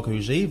of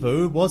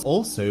Bogojevo was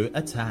also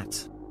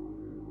attacked.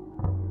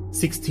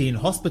 16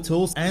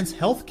 hospitals and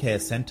healthcare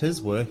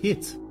centers were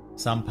hit,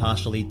 some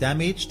partially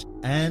damaged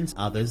and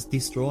others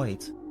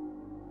destroyed.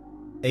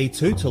 A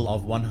total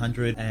of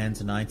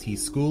 190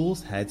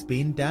 schools had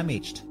been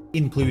damaged,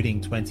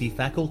 including 20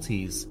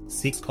 faculties,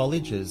 6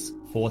 colleges,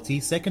 40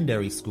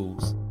 secondary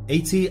schools,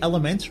 80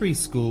 elementary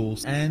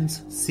schools, and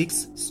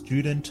 6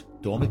 student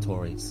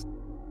dormitories.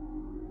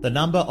 The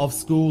number of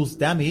schools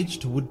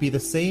damaged would be the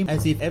same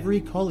as if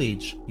every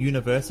college,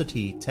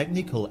 university,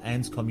 technical,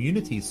 and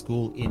community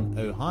school in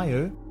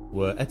Ohio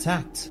were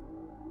attacked.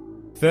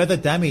 Further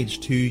damage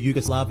to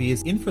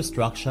Yugoslavia's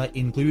infrastructure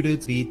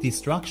included the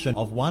destruction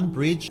of 1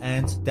 bridge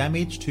and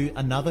damage to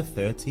another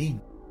 13.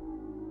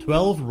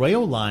 12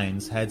 rail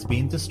lines had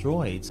been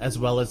destroyed, as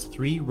well as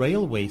 3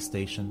 railway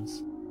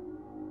stations.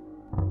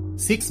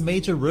 6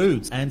 major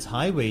roads and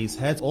highways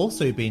had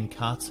also been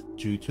cut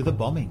due to the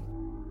bombing.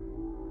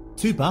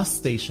 2 bus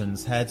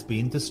stations had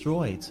been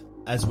destroyed,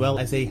 as well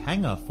as a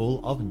hangar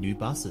full of new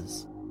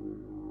buses.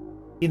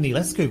 In the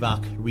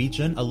Leskovac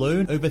region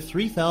alone, over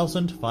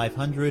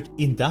 3,500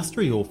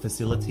 industrial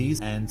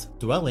facilities and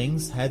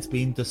dwellings had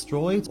been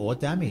destroyed or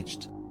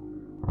damaged.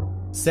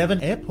 7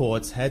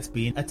 airports had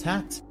been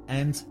attacked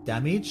and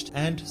damaged,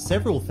 and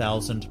several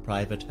thousand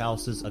private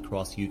houses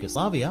across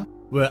Yugoslavia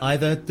were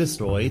either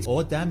destroyed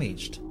or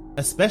damaged,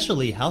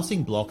 especially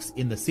housing blocks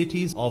in the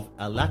cities of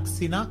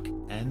Alaksinac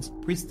and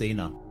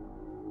Pristina.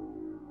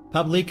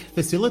 Public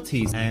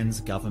facilities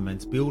and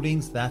government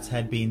buildings that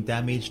had been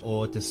damaged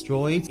or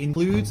destroyed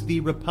include the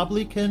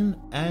Republican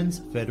and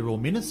Federal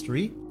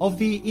Ministry of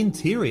the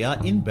Interior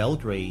in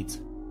Belgrade,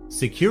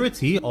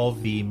 security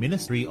of the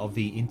Ministry of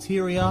the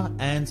Interior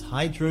and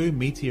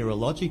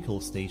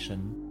Hydrometeorological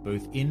Station,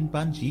 both in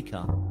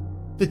Banjica,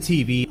 the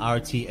TV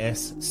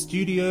RTS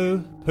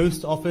studio,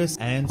 post office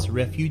and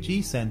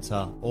refugee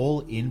center,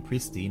 all in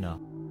Pristina.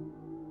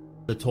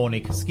 The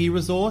Tornik ski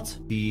resort,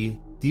 the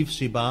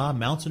Divshibar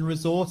mountain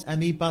resort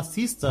and the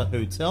Basista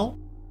hotel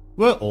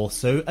were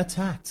also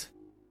attacked.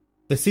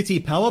 The city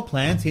power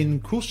plant in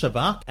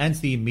Kruševac and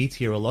the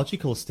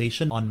meteorological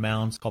station on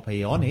Mount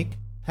Kopaonik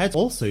had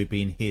also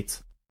been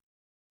hit.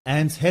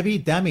 And heavy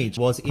damage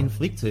was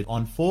inflicted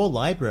on 4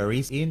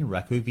 libraries in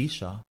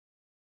Rakovica.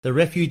 The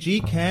refugee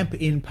camp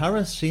in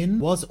Parashin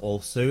was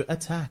also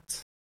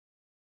attacked.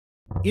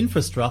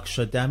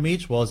 Infrastructure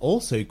damage was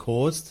also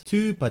caused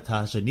to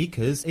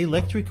Batajanika's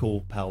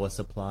electrical power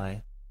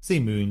supply,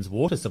 Zemun's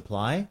water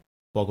supply,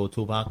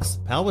 Bogotovac's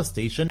power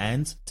station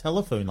and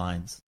telephone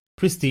lines,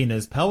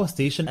 Pristina's power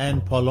station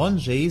and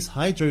Polonje's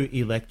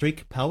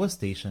hydroelectric power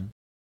station.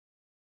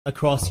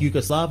 Across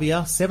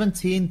Yugoslavia,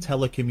 17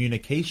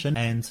 telecommunication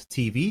and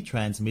TV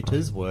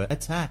transmitters were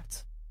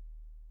attacked.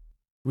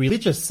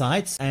 Religious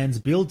sites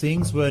and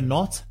buildings were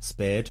not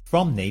spared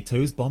from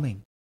NATO's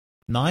bombing.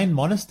 9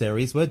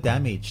 monasteries were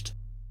damaged,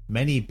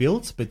 many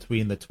built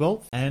between the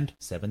 12th and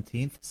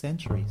 17th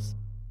centuries.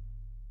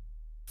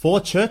 4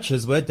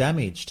 churches were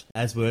damaged,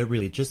 as were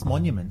religious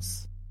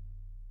monuments.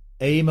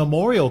 A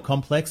memorial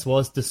complex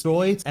was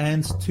destroyed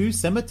and 2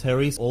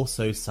 cemeteries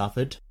also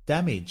suffered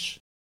damage.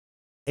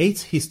 8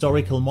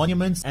 historical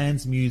monuments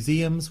and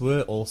museums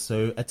were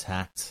also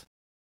attacked.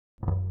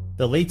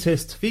 The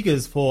latest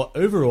figures for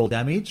overall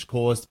damage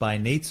caused by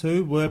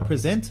NATO were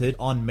presented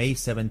on May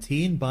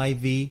 17 by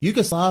the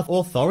Yugoslav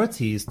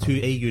authorities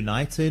to a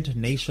United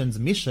Nations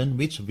mission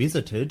which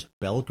visited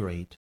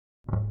Belgrade.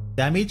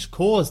 Damage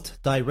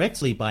caused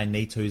directly by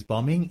NATO's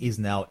bombing is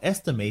now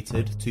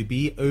estimated to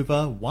be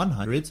over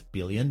 $100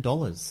 billion.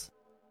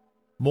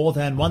 More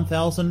than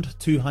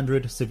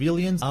 1,200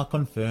 civilians are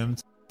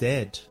confirmed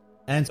dead,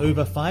 and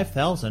over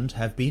 5,000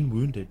 have been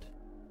wounded.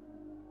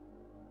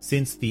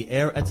 Since the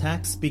air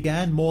attacks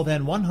began, more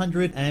than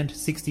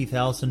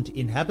 160,000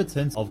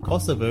 inhabitants of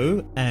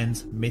Kosovo and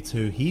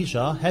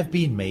Metohija have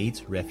been made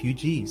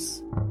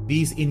refugees.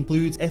 These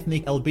include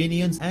ethnic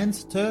Albanians and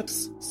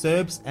Turks,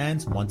 Serbs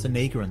and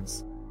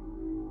Montenegrins. ...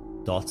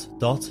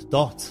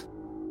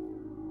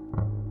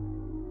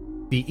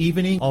 The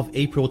evening of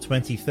April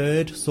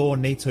 23rd saw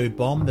NATO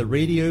bomb the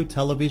Radio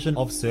Television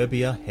of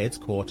Serbia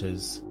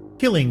headquarters,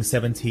 killing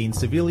 17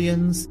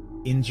 civilians,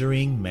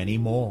 injuring many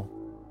more.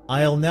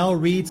 I'll now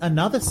read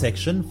another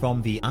section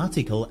from the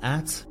article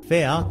at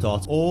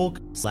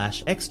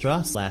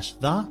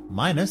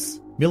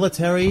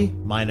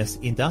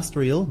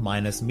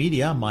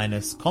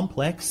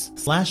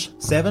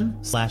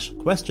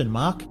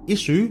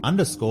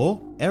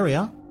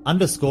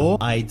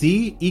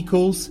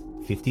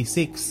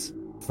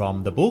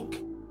from the book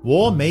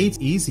War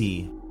Made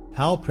Easy: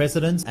 How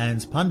Presidents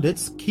and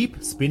Pundits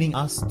Keep Spinning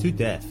Us to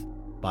Death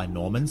by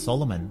Norman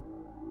Solomon. ...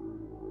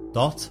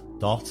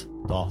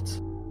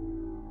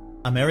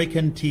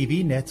 American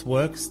TV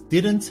networks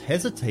didn't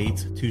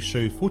hesitate to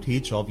show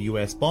footage of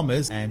US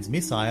bombers and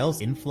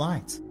missiles in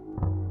flight.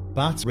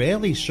 but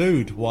rarely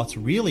showed what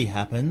really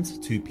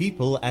happened to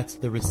people at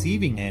the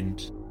receiving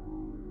end.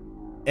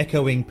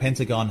 Echoing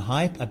Pentagon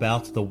hype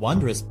about the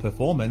wondrous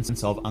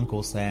performance of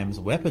Uncle Sam's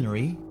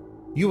weaponry,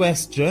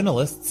 US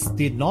journalists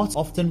did not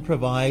often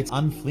provide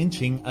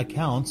unflinching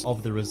accounts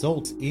of the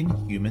results in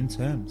human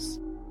terms.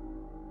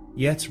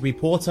 Yet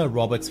reporter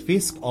Robert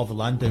Fisk of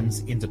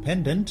London's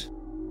Independent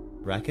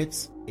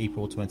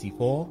 (April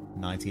 24,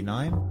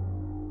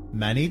 1999)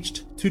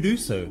 managed to do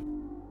so.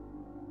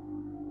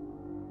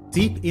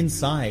 Deep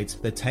inside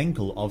the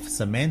tangle of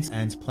cement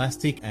and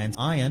plastic and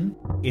iron,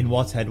 in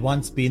what had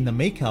once been the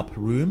makeup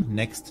room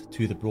next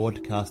to the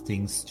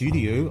broadcasting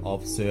studio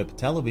of Serb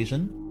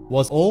television,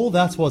 was all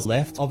that was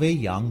left of a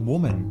young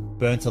woman,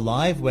 burnt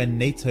alive when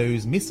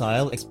NATO's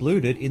missile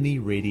exploded in the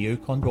radio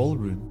control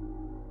room.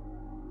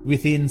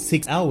 Within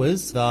 6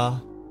 hours,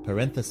 the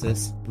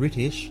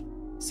British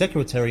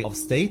Secretary of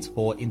State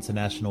for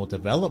International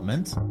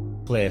Development,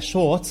 Claire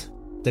Short,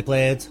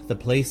 declared the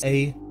place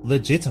a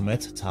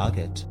legitimate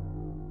target.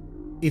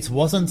 It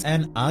wasn't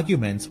an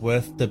argument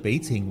worth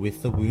debating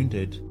with the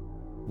wounded.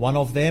 One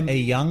of them a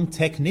young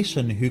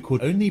technician who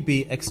could only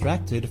be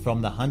extracted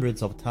from the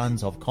hundreds of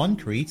tons of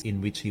concrete in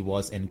which he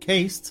was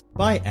encased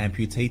by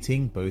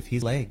amputating both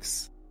his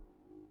legs.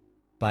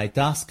 By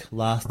dusk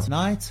last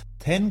night,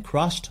 10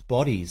 crushed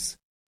bodies,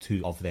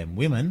 2 of them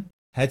women,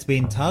 had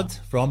been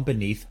tugged from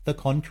beneath the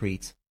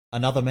concrete.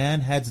 Another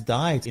man had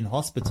died in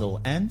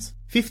hospital and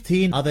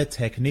 15 other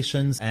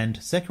technicians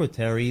and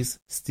secretaries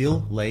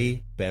still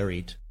lay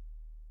buried.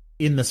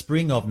 In the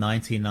spring of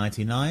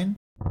 1999,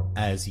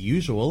 as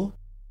usual,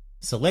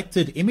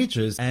 selected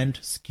images and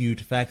skewed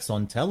facts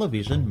on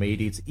television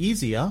made it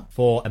easier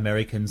for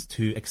Americans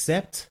to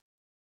accept,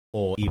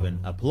 or even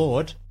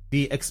applaud,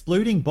 the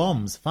exploding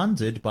bombs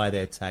funded by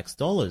their tax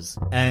dollars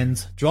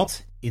and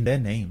dropped in their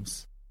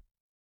names.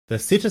 The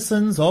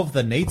citizens of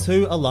the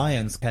NATO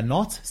alliance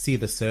cannot see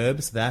the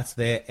Serbs that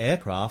their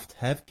aircraft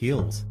have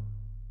killed,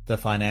 the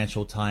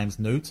Financial Times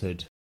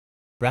noted.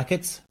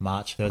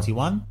 March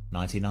 31,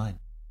 1999.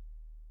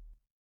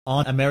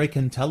 On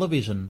American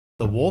television,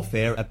 the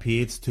warfare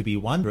appeared to be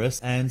wondrous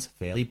and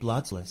fairly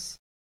bloodless. ...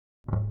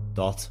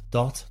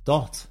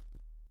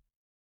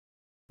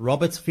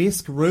 Robert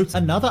Fisk wrote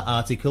another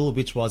article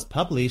which was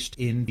published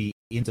in The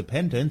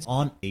Independent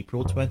on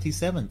April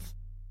 27th,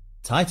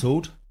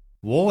 titled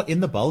War in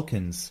the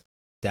Balkans,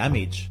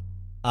 Damage.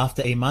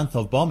 After a month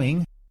of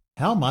bombing,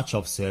 how much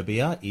of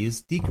Serbia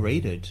is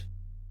degraded?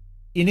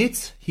 In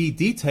it, he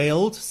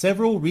detailed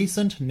several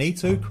recent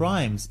NATO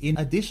crimes in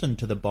addition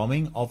to the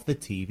bombing of the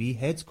TV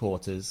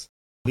headquarters,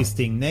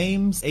 listing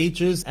names,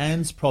 ages,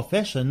 and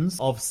professions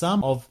of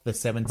some of the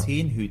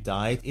 17 who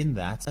died in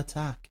that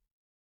attack.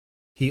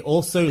 He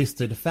also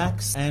listed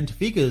facts and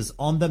figures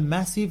on the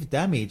massive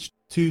damage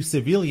to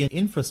civilian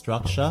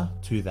infrastructure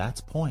to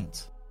that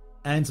point,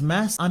 and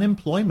mass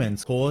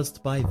unemployment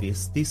caused by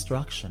this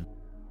destruction.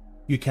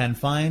 You can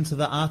find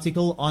the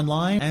article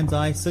online, and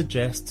I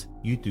suggest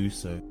you do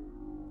so.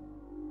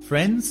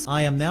 Friends,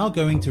 I am now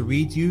going to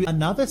read you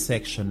another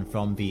section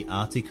from the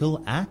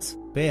article at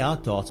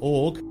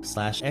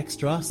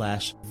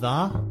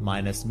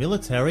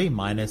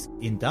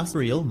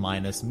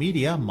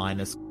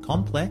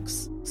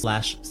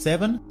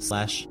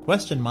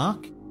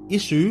mark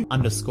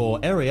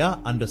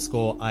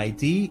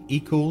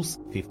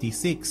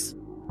issue_area_ID=56,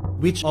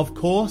 which of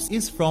course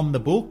is from the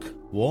book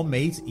War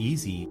Made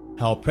Easy: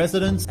 How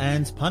Presidents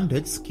and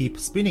Pundits Keep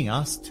Spinning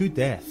Us to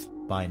Death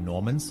by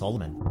Norman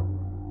Solomon. ...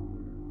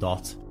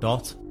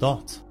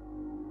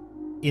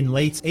 In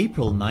late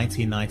April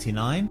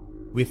 1999,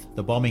 with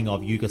the bombing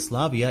of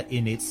Yugoslavia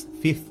in its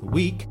 5th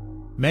week,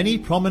 many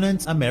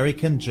prominent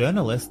American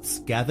journalists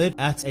gathered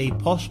at a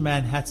posh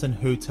Manhattan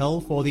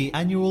hotel for the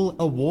annual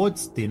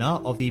awards dinner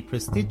of the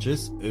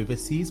prestigious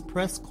Overseas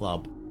Press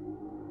Club.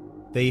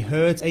 They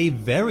heard a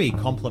very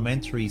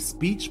complimentary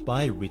speech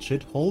by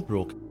Richard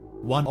Holbrooke,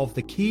 one of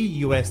the key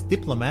US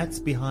diplomats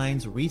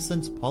behind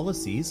recent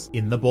policies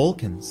in the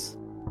Balkans.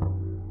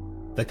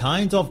 The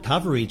kind of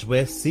coverage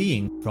we're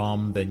seeing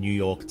from the New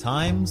York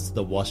Times,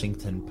 the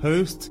Washington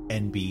Post,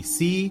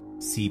 NBC,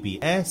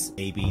 CBS,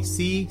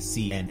 ABC,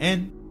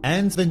 CNN,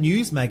 and the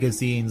news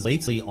magazines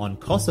lately on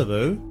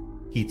Kosovo,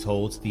 he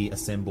told the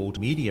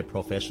assembled media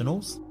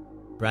professionals,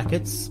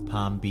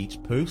 Palm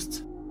Beach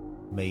Post,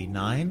 May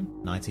 9,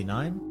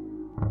 1999,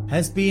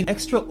 has been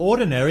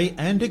extraordinary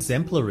and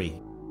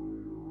exemplary.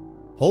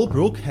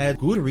 Holbrooke had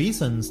good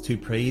reasons to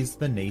praise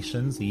the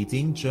nation's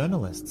leading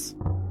journalists.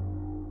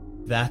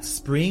 That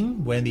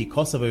spring, when the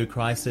Kosovo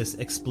crisis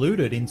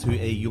exploded into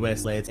a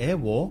US-led air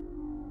war,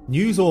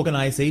 news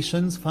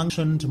organizations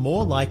functioned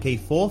more like a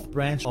fourth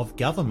branch of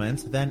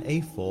government than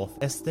a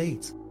fourth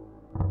estate.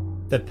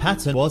 The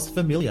pattern was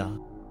familiar.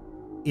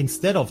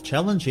 Instead of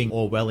challenging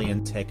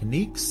Orwellian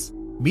techniques,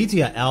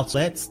 media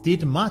outlets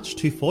did much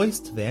to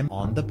foist them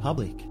on the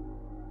public.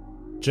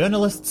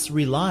 Journalists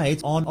relied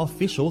on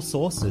official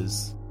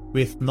sources,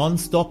 with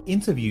non-stop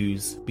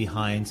interviews,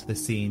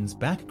 behind-the-scenes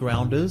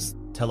backgrounders,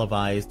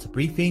 televised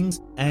briefings,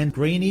 and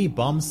grainy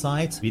bomb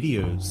site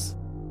videos.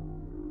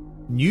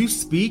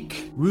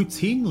 Newspeak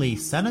routinely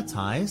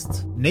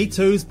sanitized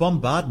NATO's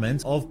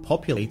bombardment of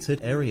populated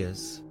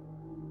areas.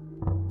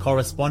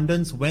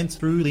 Correspondents went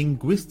through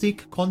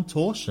linguistic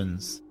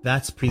contortions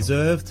that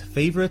preserved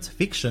favorite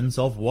fictions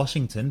of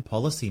Washington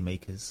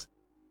policymakers.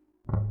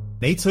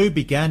 NATO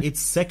began its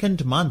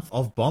second month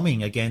of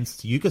bombing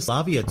against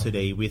Yugoslavia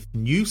today with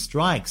new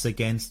strikes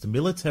against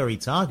military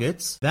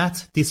targets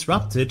that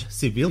disrupted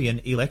civilian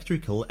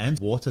electrical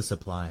and water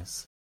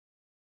supplies.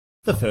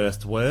 The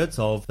first words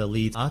of the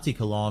lead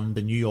article on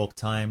the New York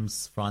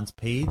Times front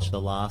page the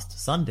last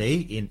Sunday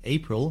in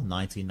April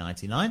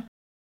 1999,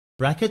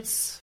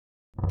 brackets,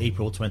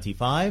 April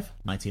 25,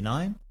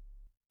 99,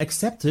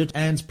 accepted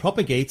and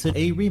propagated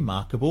a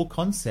remarkable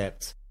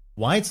concept,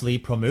 widely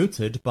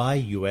promoted by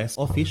US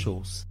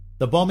officials.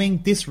 The bombing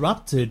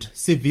disrupted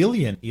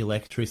civilian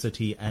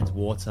electricity and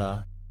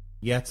water,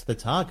 yet the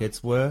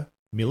targets were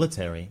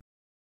military.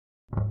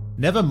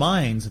 Never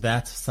mind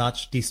that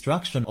such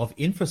destruction of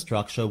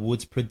infrastructure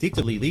would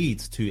predictably lead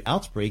to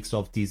outbreaks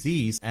of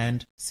disease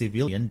and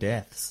civilian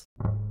deaths. ...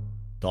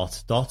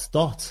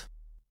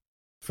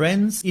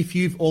 Friends, if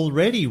you've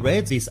already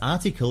read this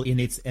article in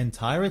its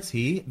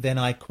entirety, then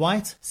I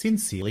quite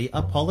sincerely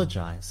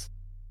apologize.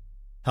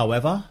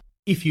 However,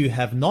 if you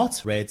have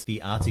not read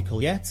the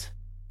article yet,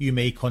 you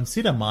may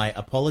consider my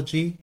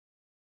apology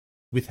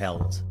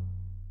withheld.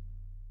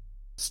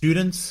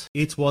 Students,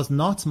 it was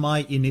not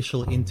my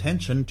initial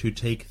intention to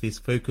take this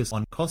focus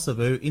on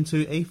Kosovo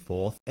into a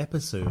fourth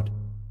episode.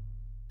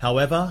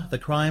 However, the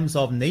crimes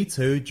of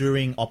NATO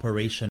during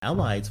Operation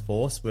Allied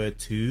Force were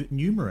too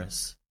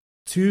numerous,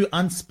 too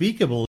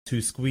unspeakable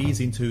to squeeze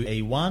into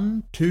a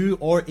 1, 2,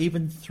 or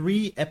even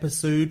 3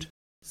 episode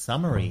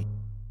summary.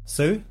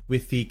 So,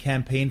 with the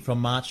campaign from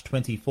March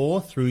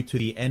 24 through to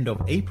the end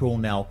of April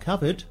now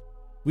covered,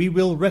 we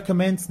will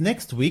recommence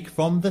next week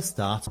from the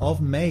start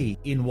of May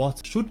in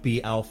what should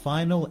be our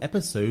final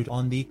episode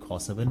on the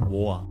Kosovo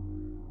War.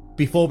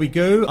 Before we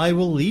go, I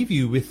will leave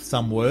you with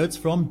some words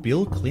from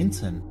Bill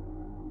Clinton.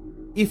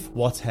 If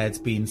what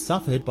had been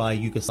suffered by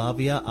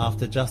Yugoslavia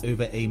after just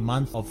over a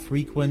month of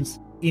frequent,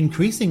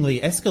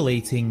 increasingly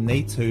escalating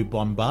NATO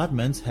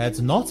bombardment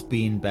had not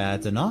been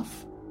bad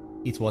enough,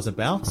 it was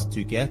about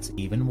to get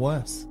even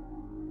worse.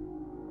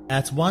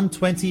 At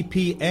 1:20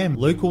 p.m.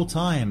 local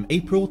time,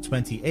 April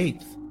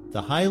 28th,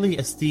 the highly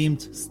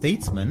esteemed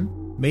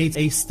statesman made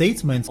a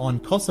statement on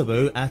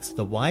Kosovo at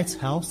the White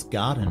House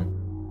garden,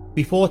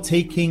 before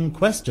taking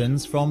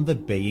questions from the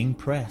baying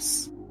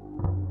press.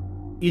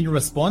 In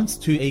response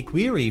to a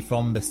query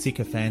from the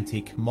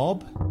sycophantic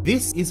mob,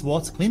 this is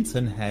what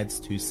Clinton had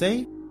to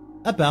say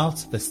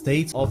about the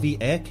state of the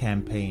air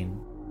campaign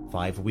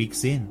 5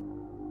 weeks in. ...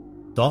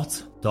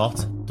 But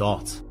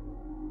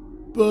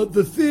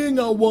the thing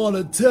I want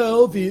to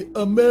tell the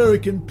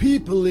American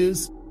people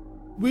is,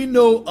 we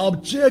know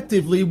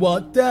objectively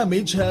what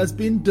damage has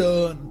been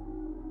done.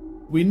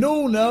 We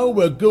know now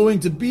we're going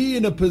to be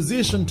in a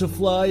position to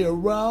fly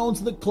around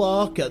the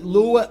clock at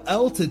lower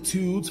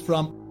altitudes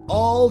from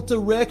all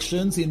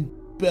directions in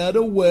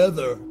better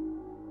weather.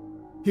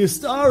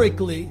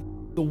 Historically,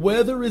 the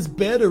weather is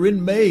better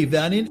in May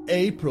than in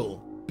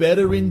April,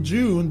 better in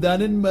June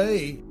than in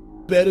May,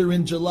 better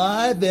in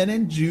July than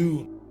in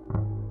June.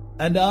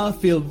 And I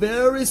feel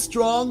very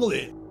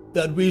strongly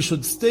that we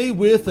should stay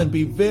with and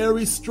be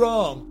very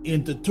strong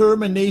in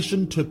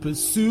determination to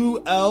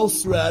pursue our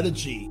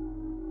strategy,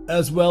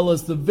 as well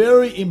as the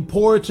very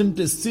important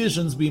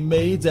decisions we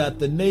made at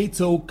the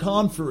NATO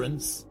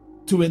conference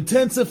to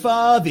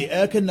intensify the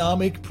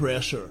economic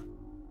pressure.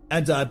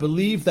 And I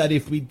believe that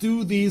if we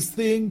do these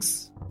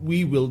things,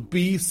 we will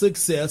be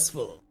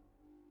successful. ...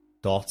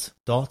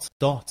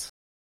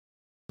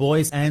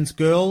 Boys and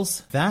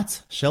girls,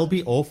 that shall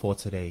be all for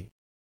today.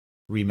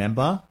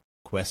 Remember,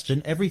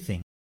 question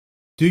everything.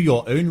 Do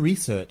your own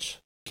research.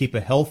 Keep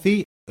a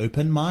healthy,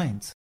 open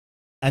mind.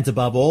 And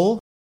above all,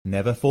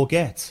 never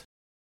forget.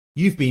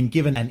 You've been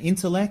given an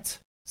intellect,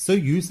 so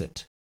use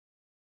it.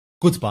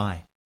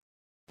 Goodbye.